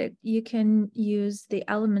product. You can use the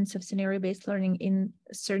elements of scenario-based learning in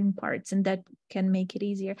certain parts, and that can make it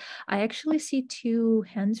easier. I actually see 2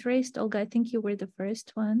 hands raised. Olga, I think you were the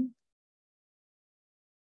first one.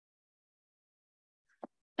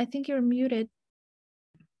 I think you're muted.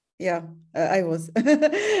 Yeah, I was.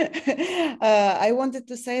 I wanted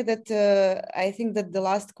to say that I think that the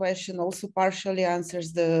last question also partially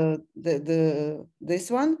answers this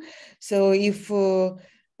one. So if the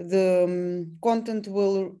content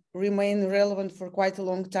will remain relevant for quite a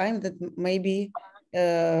long time, that maybe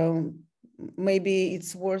maybe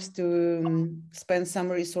it's worth to spend some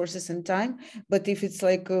resources and time. But if it's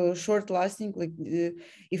like short lasting, like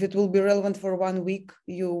if it will be relevant for 1 week,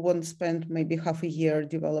 you won't spend maybe half a year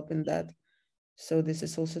developing that. So this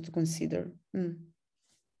is also to consider.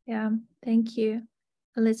 Yeah, thank you.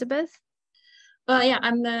 Elizabeth? Well, yeah,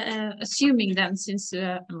 I'm assuming then, since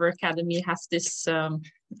our academy has this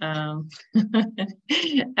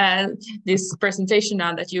this presentation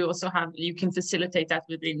now, that you also have, you can facilitate that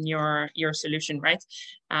within your solution, right?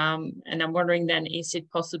 And I'm wondering then, is it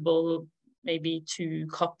possible maybe to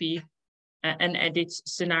copy and edit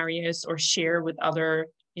scenarios or share with other,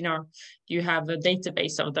 you know, do you have a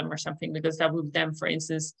database of them or something? Because that would then, for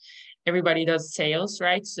instance, everybody does sales,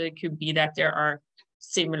 right? So it could be that there are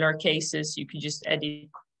similar cases, you could just edit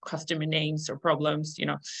customer names or problems, you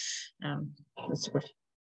know. That's the question.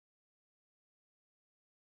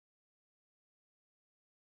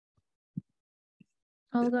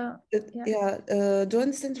 Olga? Yeah, do I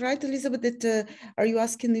understand right, Elizabeth, that are you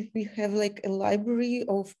asking if we have like a library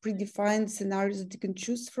of predefined scenarios that you can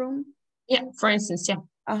choose from? Yeah, for instance, yeah.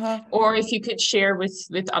 Or if you could share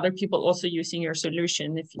with other people also using your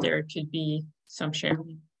solution, if there could be some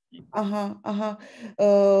sharing. We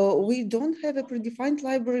don't have a predefined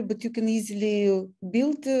library, but you can easily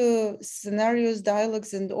build scenarios,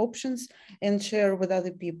 dialogues, and options and share with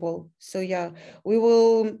other people. So yeah, we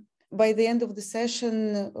will, by the end of the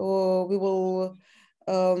session, we will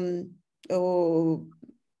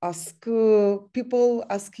ask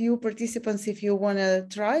you participants if you want to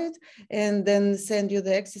try it, and then send you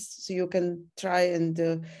the access so you can try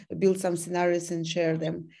and build some scenarios and share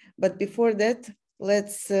them. But before that,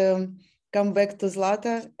 let's come back to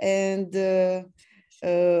Zlata and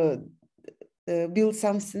build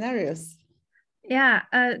some scenarios. Yeah,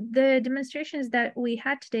 the demonstrations that we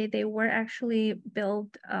had today, they were actually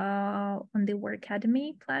built on the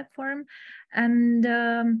Workademy platform, and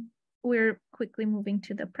we're quickly moving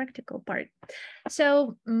to the practical part.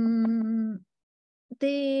 So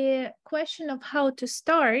the question of how to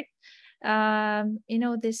start, you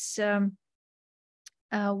know, this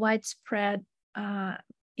widespread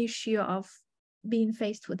issue of being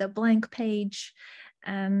faced with a blank page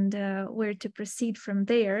and where to proceed from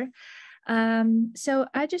there. So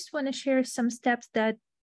I just want to share some steps that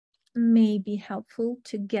may be helpful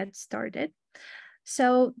to get started.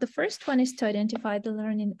 So the first one is to identify the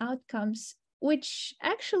learning outcomes, which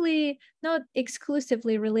actually not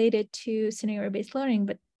exclusively related to scenario-based learning,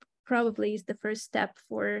 but probably is the first step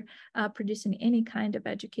for producing any kind of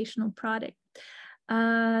educational product.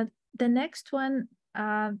 The next one,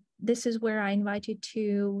 this is where I invite you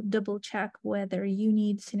to double check whether you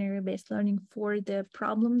need scenario-based learning for the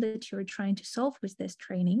problem that you're trying to solve with this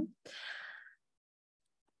training.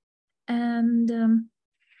 And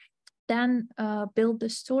then build the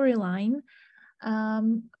storyline.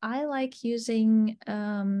 I like using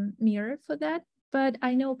Mirror for that, but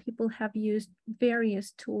I know people have used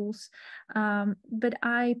various tools, but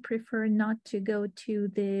I prefer not to go to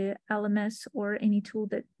the LMS or any tool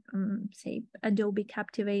that, say, Adobe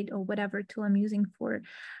Captivate or whatever tool I'm using for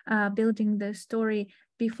building the story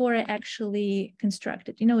before I actually construct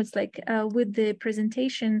it. You know, it's like with the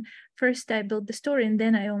presentation, first I build the story and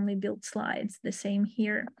then I only build slides, the same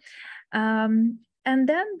here. And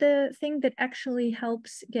then the thing that actually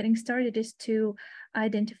helps getting started is to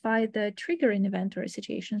identify the trigger in event or a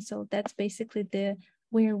situation. So that's basically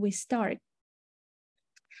where we start.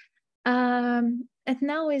 And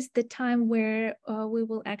now is the time where we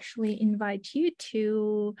will actually invite you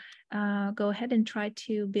to go ahead and try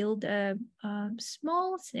to build a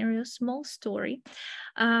small scenario, small story.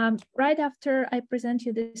 Right after I present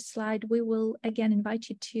you this slide, we will again invite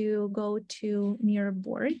you to go to Mirror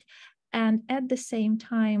board. And at the same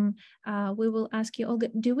time, we will ask you, Olga,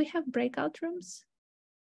 do we have breakout rooms?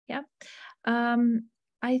 Yeah.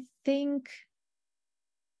 I think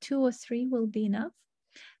 2 or 3 will be enough.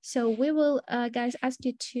 So we will, guys, ask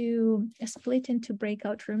you to split into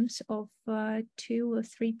breakout rooms of 2 or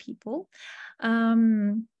 3 people.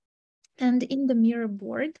 And in the Mirror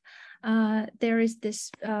board, there is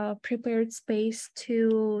this prepared space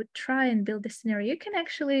to try and build a scenario. You can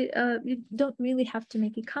actually, you don't really have to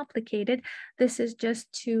make it complicated. This is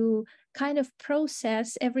just to kind of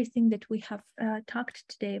process everything that we have talked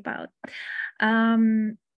today about.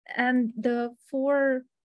 And the 4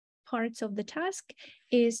 parts of the task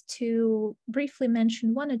is to briefly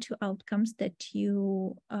mention 1 or 2 outcomes that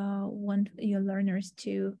you want your learners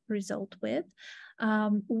to result with.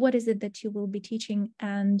 What is it that you will be teaching?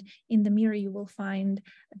 And in the Mirror, you will find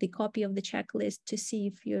the copy of the checklist to see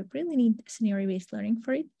if you really need scenario-based learning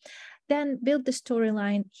for it. Then build the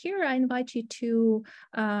storyline. Here, I invite you to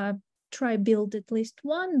try build at least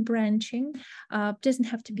one branching. Doesn't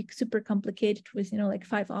have to be super complicated with, like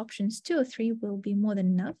 5 options. 2 or 3 will be more than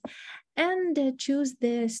enough. And choose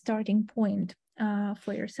the starting point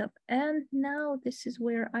for yourself. And now this is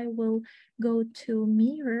where I will go to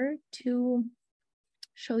mirror to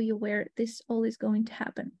show you where this all is going to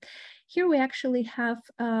happen. Here we actually have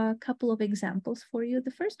a couple of examples for you.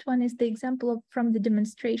 The first one is the example from the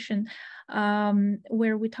demonstration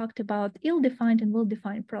where we talked about ill-defined and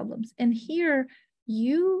well-defined problems. And here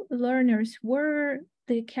you learners were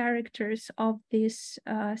the characters of this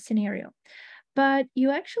scenario. But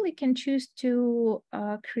you actually can choose to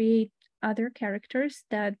create other characters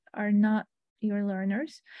that are not your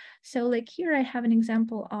learners. So like here I have an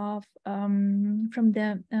example of from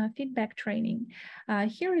the feedback training.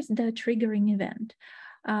 Here is the triggering event.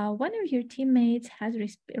 One of your teammates has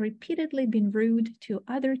repeatedly been rude to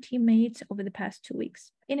other teammates over the past 2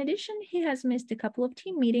 weeks. In addition, he has missed a couple of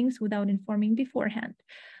team meetings without informing beforehand.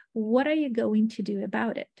 What are you going to do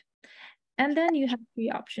about it? And then you have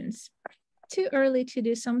 3 options. Too early to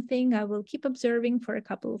do something, I will keep observing for a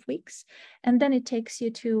couple of weeks. And then it takes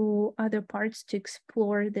you to other parts to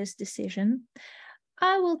explore this decision.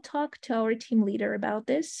 I will talk to our team leader about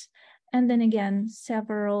this. And then again,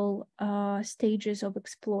 several stages of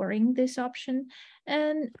exploring this option.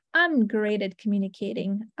 And I'm great at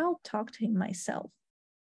communicating. I'll talk to him myself.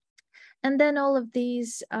 And then all of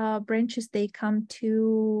these branches, they come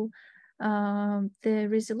to the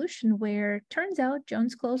resolution where turns out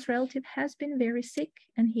John's close relative has been very sick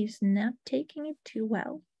and he's not taking it too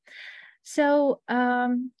well. So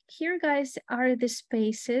here, guys, are the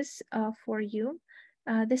spaces for you.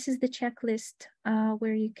 This is the checklist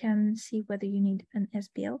where you can see whether you need an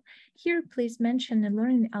SBL. Here, please mention the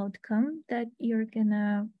learning outcome that you're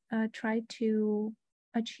gonna try to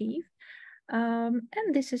achieve.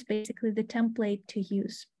 And this is basically the template to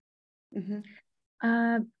use.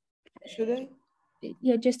 Should I?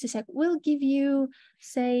 Yeah, just a sec. We'll give you,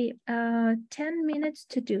 say, 10 minutes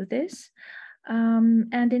to do this.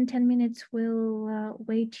 And in 10 minutes, we'll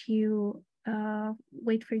wait for you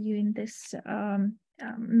in this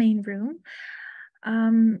main room.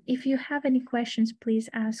 If you have any questions, please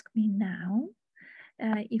ask me now.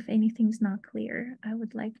 If anything's not clear, I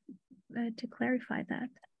would like to clarify that.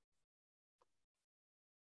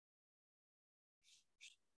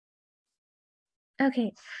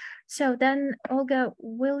 Okay, so then Olga,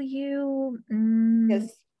 will you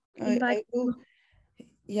Yes, invite I will.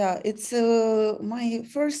 Yeah, it's my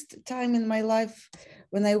first time in my life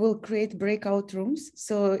when I will create breakout rooms.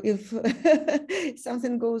 So if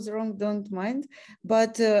something goes wrong, don't mind.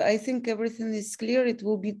 But I think everything is clear. It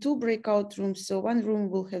will be 2 breakout rooms. So one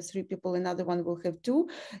room will have 3 people, another one will have 2.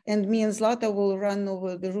 And me and Zlata will run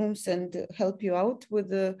over the rooms and help you out with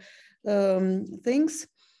the things.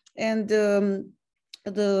 And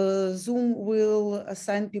the Zoom will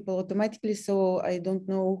assign people automatically, so I don't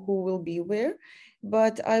know who will be where,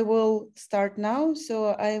 but I will start now. So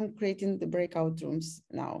I am creating the breakout rooms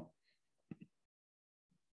now.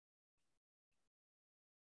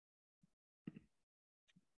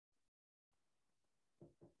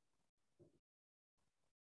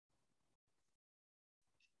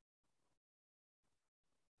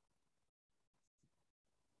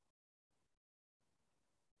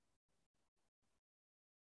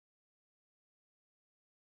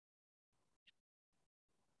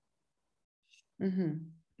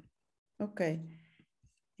 Okay,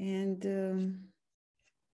 and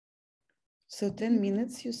so 10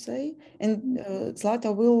 minutes you say, and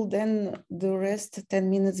Zlata, will then the rest 10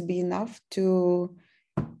 minutes be enough to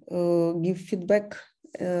give feedback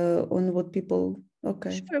on what people,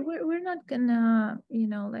 okay. Sure, we're not gonna,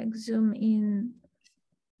 like zoom in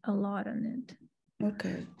a lot on it.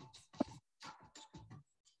 Okay.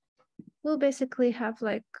 We'll basically have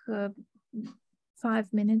like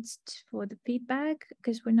 5 minutes for the feedback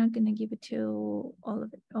because we're not going to give it to all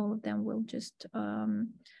of them. We'll just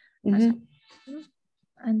ask,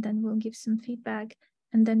 and then we'll give some feedback,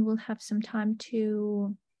 and then we'll have some time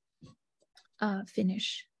to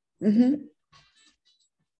finish.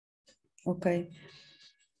 Okay.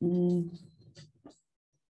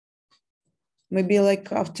 Maybe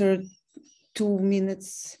like after 2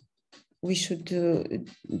 minutes we should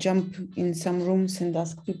jump in some rooms and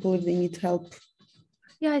ask people if they need help.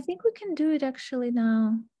 Yeah, I think we can do it actually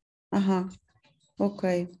now.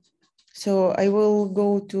 Okay. So I will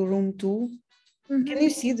go to room 2. Can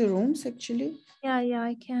you see the rooms actually? Yeah,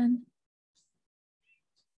 I can.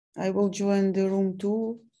 I will join the room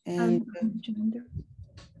 2 and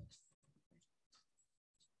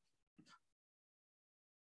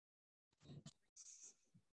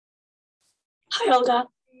Hi, Olga.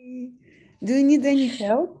 Do you need any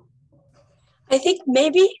help? I think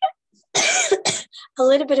maybe a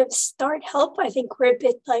little bit of start help. I think we're a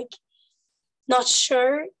bit like not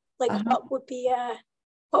sure like what would be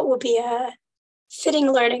a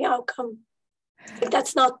fitting learning outcome. Like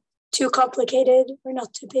that's not too complicated or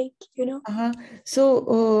not too big, you know. So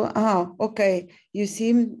okay, you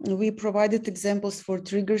see, we provided examples for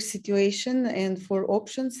trigger situation and for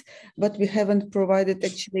options, but we haven't provided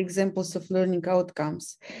actually examples of learning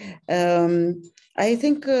outcomes. I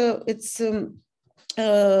think it's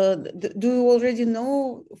do you already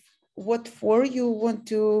know what for you want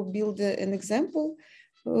to build an example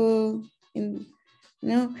in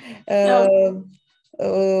no?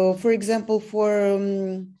 For example, for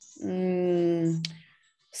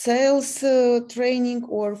sales training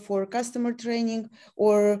or for customer training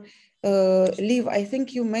or Liv, I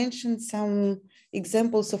think you mentioned some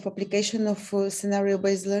examples of application of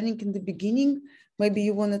scenario-based learning in the beginning. Maybe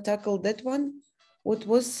you want to tackle that one. What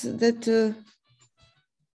was that?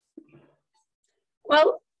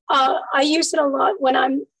 Well, I use it a lot when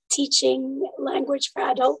I'm teaching language for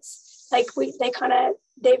adults. Like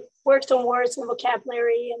they worked on words and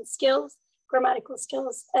vocabulary and skills, grammatical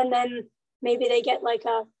skills, and then maybe they get like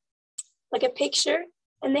a picture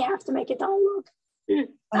and they have to make a dialogue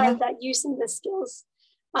out of that using the skills.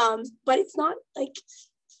 But it's not like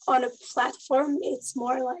on a platform, it's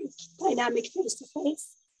more like dynamic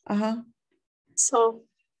face-to-face. So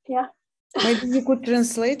yeah. Maybe you could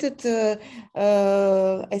translate it.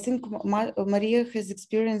 I think Maria has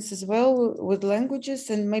experience as well with languages,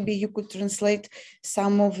 and maybe you could translate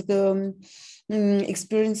some of the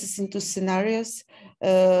experiences into scenarios.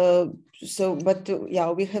 Yeah,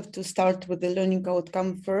 we have to start with the learning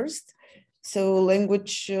outcome first. So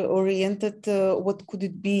language oriented, what could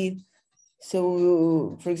it be?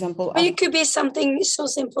 So, for example, it could be something so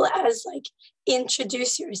simple as like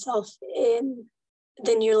introduce yourself in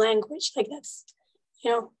the new language. Like that's, you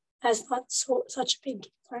know, that's not such a big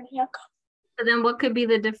learning outcome. So then what could be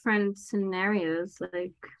the different scenarios?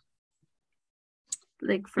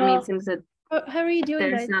 Like for me, it seems that how are you doing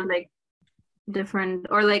there's not like different,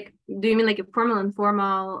 or like, do you mean like a formal,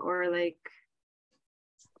 informal, or like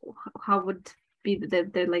how would be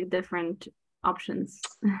the like different options?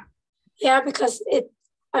 Yeah, because it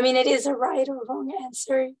is a right or wrong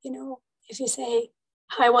answer. You know, if you say,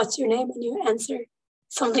 hi, what's your name? And you answer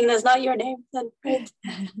something that's not your name, then right.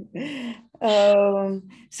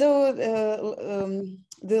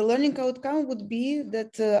 The learning outcome would be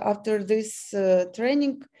that after this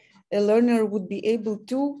training, a learner would be able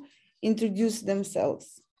to introduce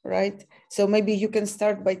themselves, right? So maybe you can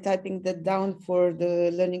start by typing that down for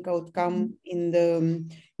the learning outcome in the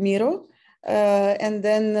Miro, and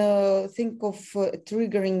then think of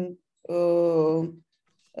triggering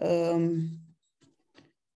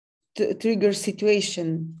trigger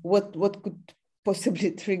situation. What could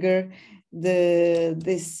possibly trigger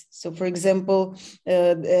this? So, for example,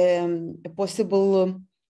 a possible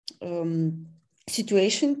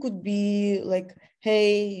situation could be like,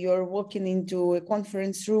 hey, you're walking into a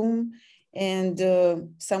conference room and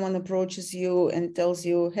someone approaches you and tells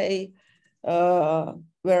you, hey,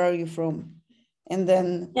 where are you from? And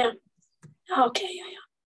then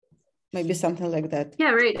maybe something like that.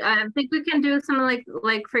 Yeah, right. I think we can do something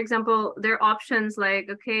like for example, there are options like,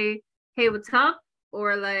 okay, hey, what's up?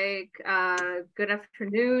 Or like, good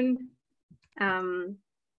afternoon. For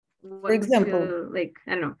example, like,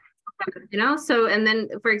 I don't know, you know. So, and then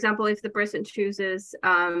for example, if the person chooses,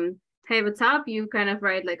 hey, what's up? You kind of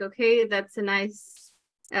write like, okay, that's a nice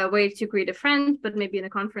way to greet a friend, but maybe in a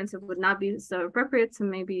conference it would not be so appropriate. So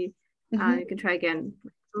maybe you can try again,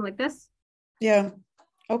 something like this. Yeah.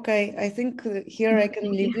 Okay, I think here I can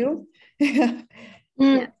leave you. Yeah.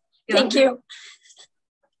 Thank you.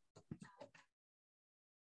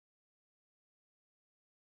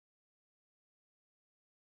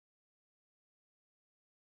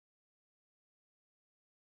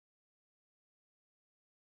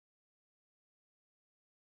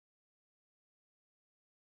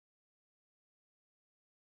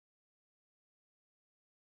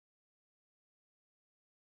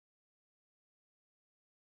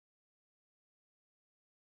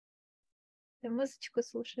 Ты музычку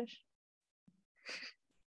слушаешь?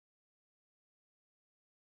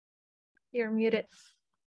 You're muted.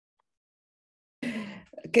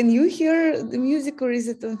 Can you hear the music, or is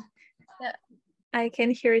it on? I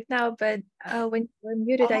can hear it now, but when you're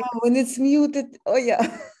muted, when it's muted, oh yeah.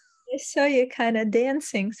 I saw you kind of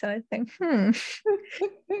dancing, so I think,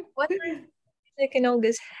 what music in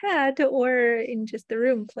Olga's head or in just the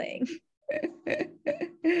room playing?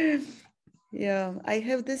 Yeah, I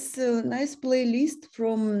have this nice playlist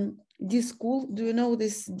from D School. Do you know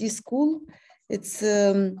this D School? It's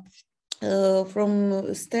from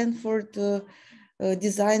Stanford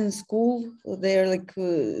Design School. They're like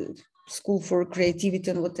school for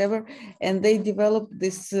creativity and whatever. And they developed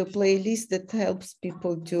this playlist that helps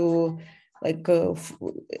people to like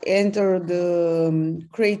enter the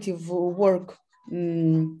creative work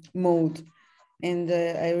mode. And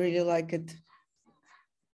I really like it.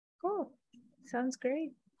 Cool. Sounds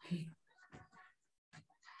great.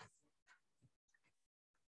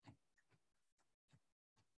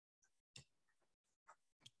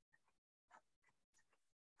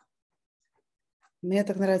 Мне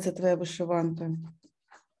так нравится твоя вышиванка.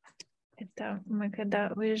 Это мы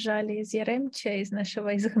когда уезжали из Яремча, из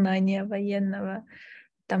нашего изгнания военного,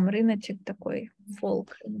 там рыночек такой,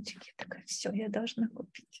 фолк рыночек. Я такая, все, я должна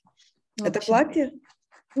купить. Это платье?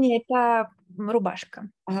 Нет, это рубашка.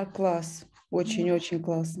 Ага, класс. Очень-очень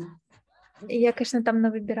классно. Я, конечно, там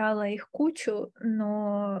навыбирала их кучу,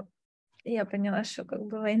 но я поняла, что как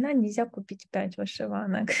бы война, нельзя купить 5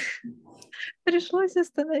 вышиванок. Пришлось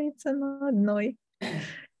остановиться на одной.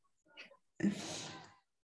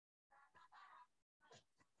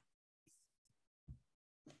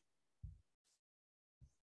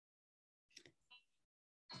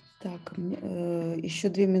 Так, еще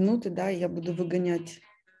 2 минуты, да, я буду выгонять.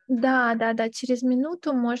 Да, через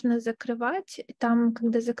минуту можно закрывать. Там,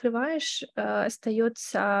 когда закрываешь,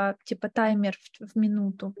 остается типа таймер в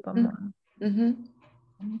минуту, по-моему.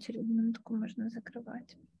 Через минутку можно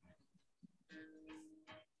закрывать.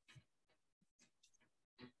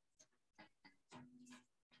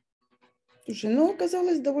 Слушай, ну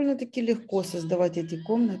оказалось довольно-таки легко создавать эти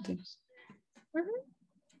комнаты.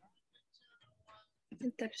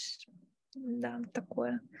 Это да,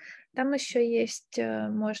 такое. Там еще есть,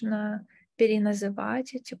 можно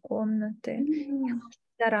переназывать эти комнаты,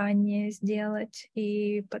 заранее сделать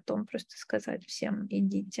и потом просто сказать всем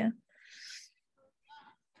идите.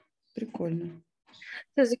 Прикольно.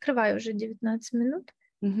 Я закрываю уже 19 минут.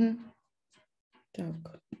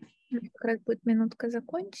 Так. Как раз будет минутка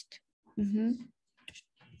закончить.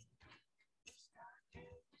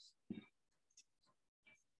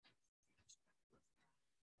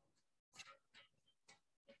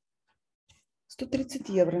 130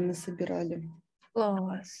 евро насобирали.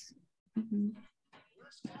 Класс.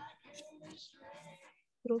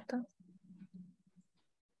 Круто.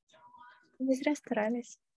 Не зря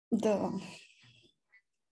старались. Да.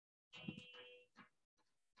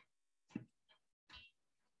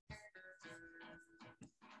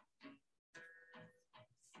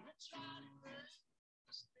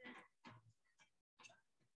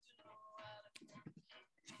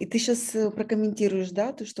 И ты сейчас прокомментируешь,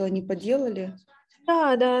 да, то, что они поделали?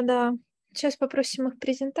 Да. Сейчас попросим их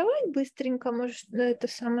презентовать быстренько. Может, это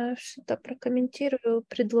самое что-то прокомментирую.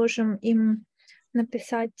 Предложим им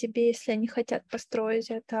написать тебе, если они хотят построить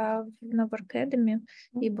это на Workademy,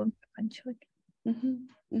 и будем заканчивать.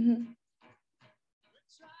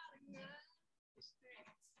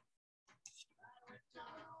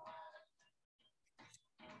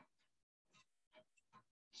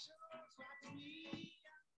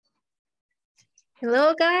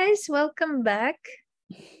 Hello, guys. Welcome back.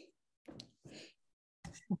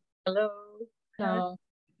 Hello. No.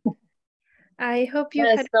 I hope you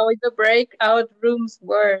had. So the breakout rooms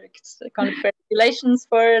worked. Congratulations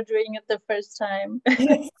for doing it the first time.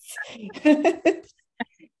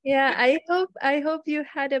 Yeah, I hope you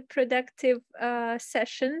had a productive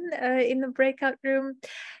session in the breakout room.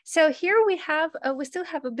 So here we still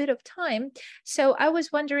have a bit of time. So I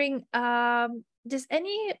was wondering, does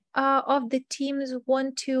any of the teams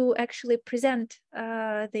want to actually present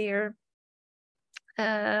their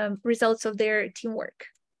results of their teamwork?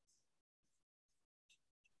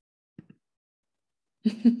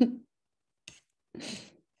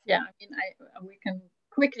 Yeah, I mean, we can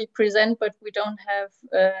quickly present, but we don't have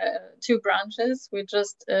 2 branches. We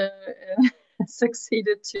just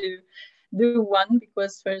succeeded to do one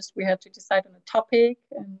because first we had to decide on a topic.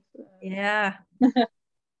 And yeah.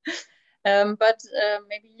 But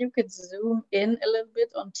maybe you could zoom in a little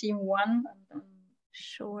bit on team 1. And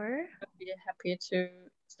sure. I'd be happy to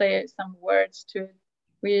say some words to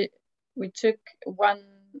it. We took one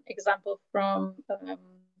example from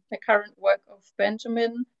the current work of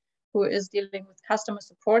Benjamin, who is dealing with customer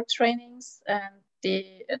support trainings, and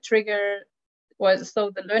the trigger was, so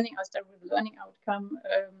the learning, I'll start with the learning outcome.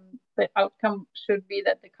 The outcome should be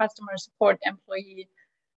that the customer support employee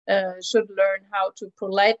should learn how to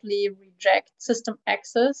politely reject system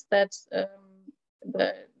access that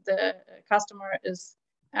the customer is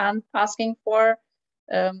asking for.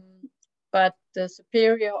 but the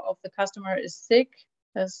superior of the customer is sick,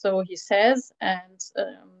 so he says, and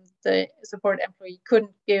the support employee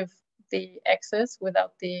couldn't give the access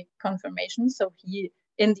without the confirmation. So he,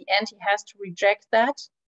 in the end, he has to reject that.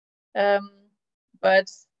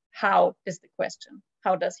 But how is the question?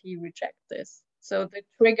 How does he reject this? So the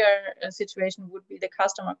trigger situation would be the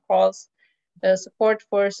customer calls support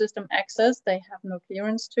for system access. They have no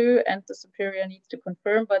clearance to, and the superior needs to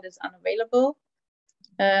confirm, but is unavailable.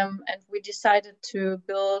 And we decided to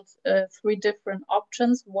build 3 different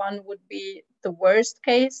options. One would be the worst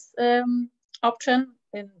case option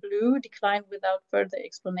in blue, decline without further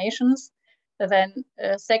explanations. Then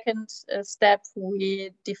second step,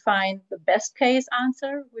 we define the best case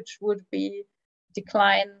answer, which would be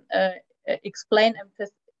decline, explain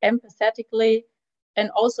empathetically,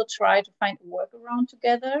 and also try to find a workaround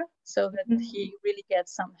together so that he really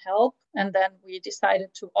gets some help. And then we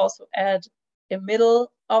decided to also add a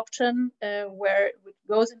middle option where it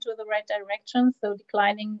goes into the right direction. So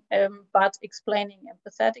declining, but explaining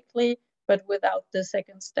empathetically, but without the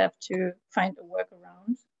second step to find a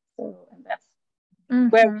workaround. So, and that's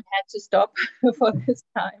where we had to stop for this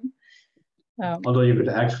time. Although you could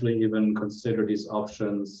actually even consider these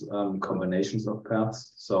options combinations of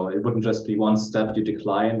paths. So it wouldn't just be one step you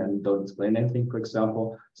decline and don't explain anything, for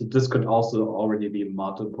example. So this could also already be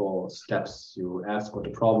multiple steps. You ask what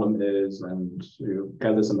the problem is and you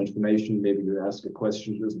gather some information. Maybe you ask a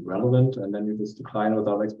question that isn't relevant and then you just decline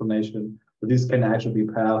without explanation. But these can actually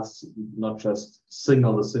be paths, not just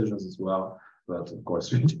single decisions as well. But of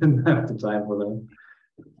course, we didn't have the time for them.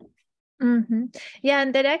 Yeah,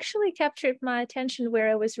 and that actually captured my attention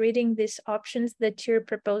where I was reading these options that you're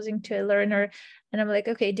proposing to a learner. And I'm like,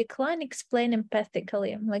 okay, decline, explain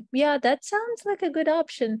empathically. I'm like, yeah, that sounds like a good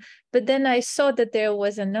option. But then I saw that there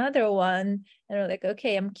was another one. And I'm like,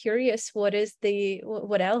 okay, I'm curious, what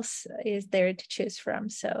else is there to choose from?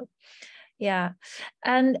 So yeah.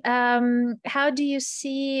 And how do you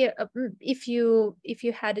see, if you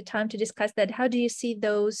had a time to discuss that, how do you see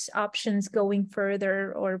those options going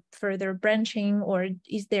further or further branching, or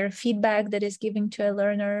is there feedback that is given to a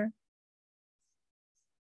learner?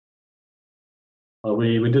 Well,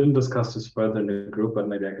 we didn't discuss this further in the group, but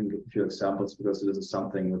maybe I can give a few examples because this is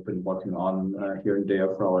something we've been working on here and there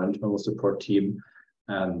for our internal support team.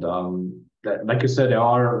 And like you said, there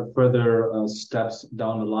are further steps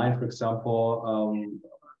down the line. For example,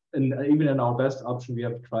 even in our best option, we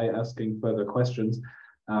have to try asking further questions.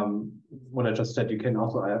 What I just said, you can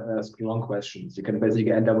also ask long questions. You can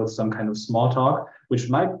basically end up with some kind of small talk, which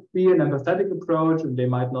might be an empathetic approach, and they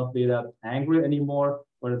might not be that angry anymore,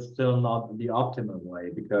 but it's still not the optimal way,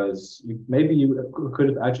 because maybe you could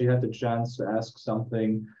have actually had the chance to ask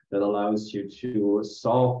something that allows you to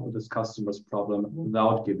solve this customer's problem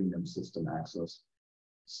without giving them system access.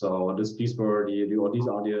 So these are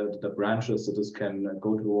the branches that this can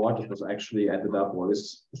go toward. It was actually ended up, or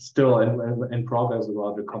is still in progress,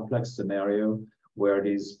 about a complex scenario where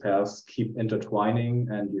these paths keep intertwining,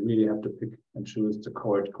 and you really have to pick and choose the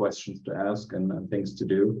correct questions to ask and things to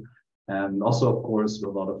do. And also, of course, a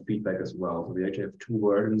lot of feedback as well. So we actually have 2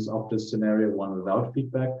 versions of this scenario, one without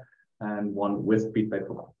feedback and one with feedback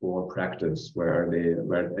for practice, where it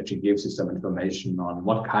actually gives you some information on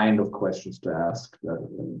what kind of questions to ask.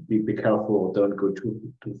 Be careful, don't go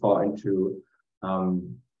too far into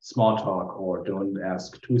small talk, or don't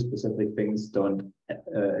ask too specific things. Don't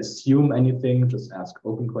assume anything, just ask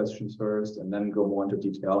open questions first and then go more into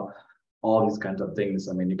detail. All these kinds of things.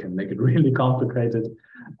 I mean, you can make it really complicated,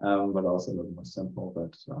 but also a little more simple.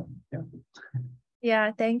 But yeah.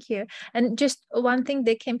 Yeah, thank you. And just one thing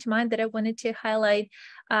that came to mind that I wanted to highlight.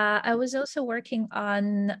 I was also working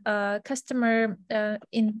on customer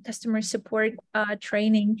support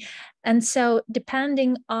training, and so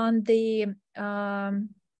depending on the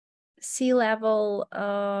C-level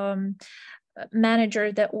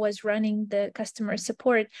manager that was running the customer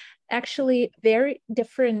support, actually very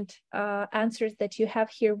different answers that you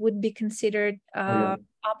have here would be considered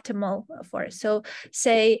optimal for. So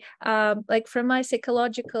say, like from my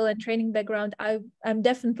psychological and training background, I'm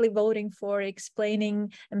definitely voting for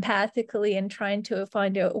explaining empathically and trying to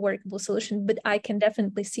find a workable solution, but I can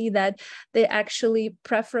definitely see that the actually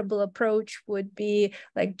preferable approach would be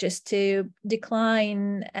like just to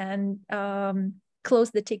decline and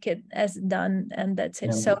close the ticket as done, and that's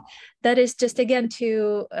it. Yeah. So that is just again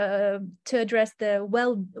to address the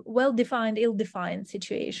well-defined, ill-defined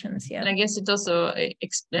situations. Yeah, and I guess it also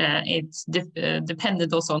it's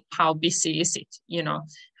dependent also on how busy is it. You know,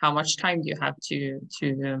 how much time do you have to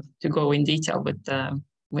go in detail with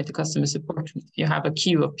the customer support. If you have a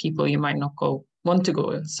queue of people, you might not go want to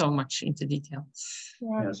go so much into detail.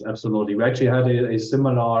 Yeah. Yes, absolutely. We actually had a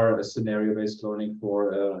similar scenario-based learning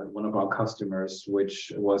for one of our customers,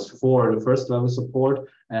 which was for the first level support.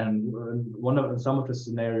 And some of the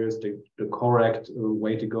scenarios, the correct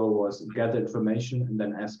way to go was get the information and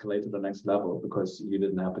then escalate to the next level because you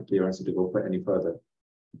didn't have the clearance to go for any further.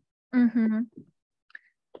 Mm-hmm.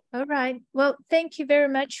 All right. Well, thank you very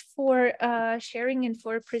much for sharing and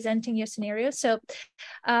for presenting your scenario. So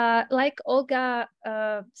like Olga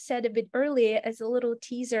said a bit earlier as a little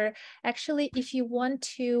teaser, actually, if you want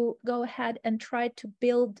to go ahead and try to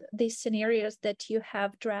build these scenarios that you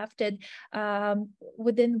have drafted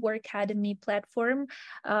within Workademy platform,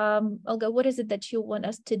 Olga, what is it that you want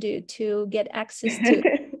us to do to get access to?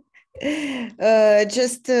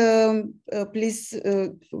 Please,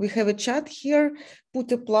 we have a chat here,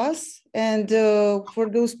 put a plus, and for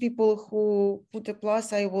those people who put a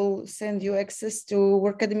plus, I will send you access to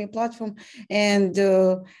Workademy platform and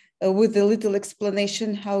with a little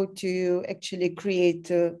explanation how to actually create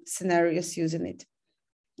scenarios using it.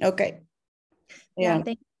 Okay. Yeah,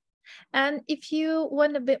 thank you. And if you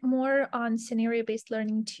want a bit more on scenario-based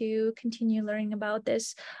learning to continue learning about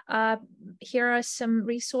this, here are some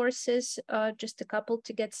resources, just a couple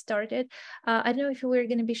to get started. I don't know if we're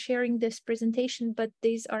going to be sharing this presentation, but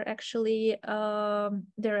these are actually,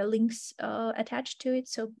 there are links attached to it,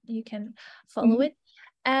 so you can follow it.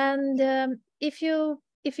 And if you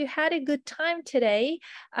had a good time today,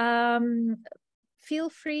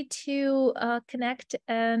 feel free to connect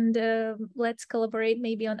and let's collaborate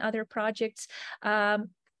maybe on other projects. From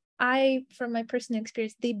my personal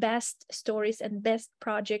experience, the best stories and best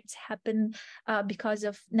projects happen because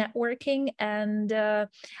of networking. And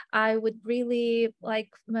I would really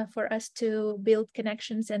like for us to build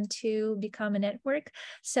connections and to become a network.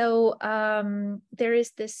 So there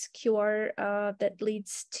is this QR that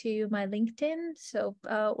leads to my LinkedIn. So,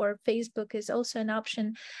 or Facebook is also an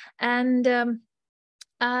option. And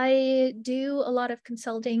I do a lot of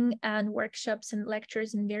consulting and workshops and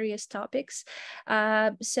lectures in various topics.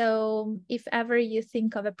 So if ever you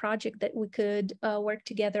think of a project that we could work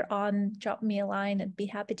together on, drop me a line. I'd be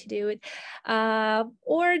happy to do it.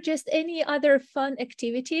 Or just any other fun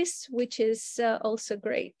activities, which is also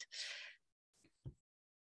great.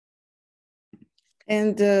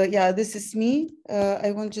 And yeah, this is me.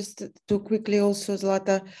 I want just to quickly also,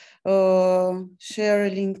 Zlata, share a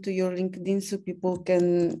link to your LinkedIn so people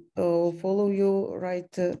can follow you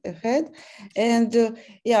right ahead. And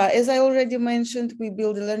yeah, as I already mentioned, we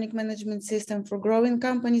build a learning management system for growing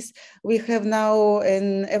companies. We have now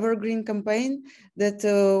an evergreen campaign that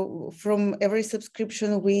from every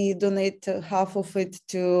subscription, we donate half of it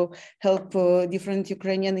to help different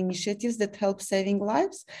Ukrainian initiatives that help saving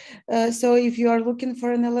lives. So if you are looking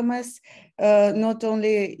for an LMS, not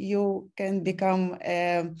only you can become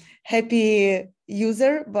a happy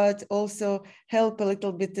user, but also help a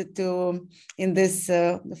little bit to in this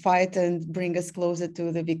fight and bring us closer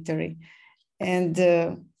to the victory. And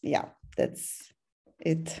yeah, that's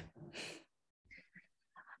it.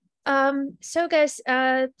 So guys,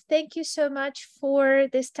 thank you so much for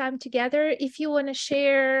this time together. If you want to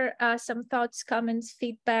share some thoughts, comments,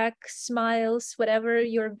 feedback, smiles, whatever,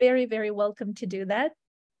 you're very, very welcome to do that.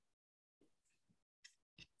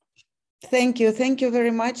 Thank you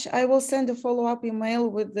very much. I will send a follow-up email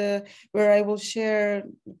with where I will share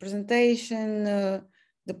the presentation,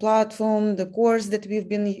 the platform, the course that we've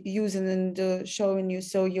been using and showing you,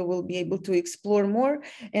 so you will be able to explore more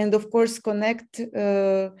and of course connect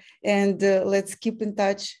and let's keep in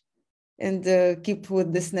touch and keep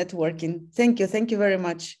with this networking. Thank you very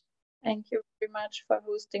much. Thank you very much for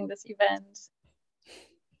hosting this event.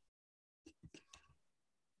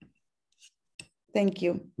 Thank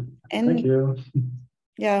you. And thank you.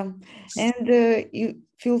 Yeah, and you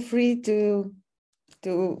feel free to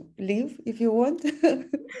leave if you want.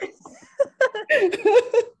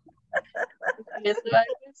 Yes, I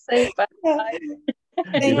will say bye.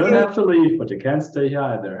 Yeah. You don't have to leave, but you can't stay here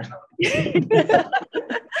either.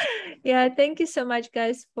 Yeah, thank you so much,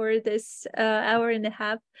 guys, for this hour and a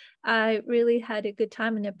half. I really had a good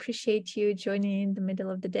time and appreciate you joining in the middle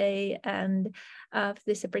of the day and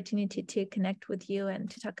this opportunity to connect with you and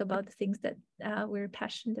to talk about the things that we're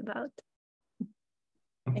passionate about.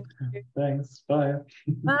 Thank you. Thanks. Bye.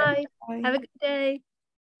 Bye. Bye. Have a good day.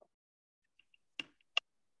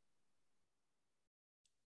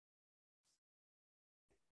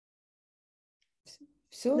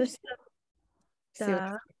 Все? Ну,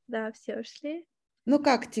 да, все шли. Ну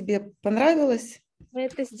как тебе? Понравилось? Мы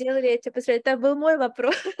это сделали, я тебя поздравляю. Это был мой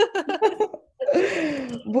вопрос.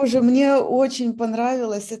 Боже, мне очень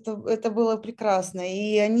понравилось, это было прекрасно,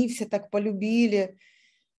 и они все так полюбили,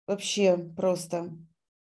 вообще просто.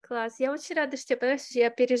 Класс. Я очень рада, что, понимаешь, я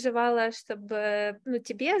переживала, чтобы, ну,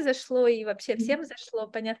 тебе зашло и вообще всем зашло.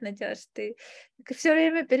 Понятное дело, что ты все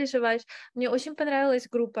время переживаешь. Мне очень понравилась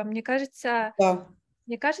группа. Мне кажется, Да,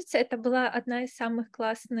 это была одна из самых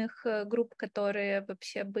классных групп, которые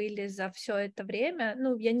вообще были за все это время.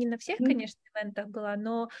 Ну, я не на всех, конечно, ивентах была,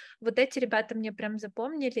 но вот эти ребята мне прям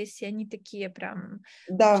запомнились, и они такие прям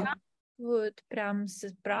да. участвуют, прям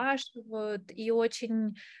спрашивают, и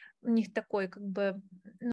очень у них такой как бы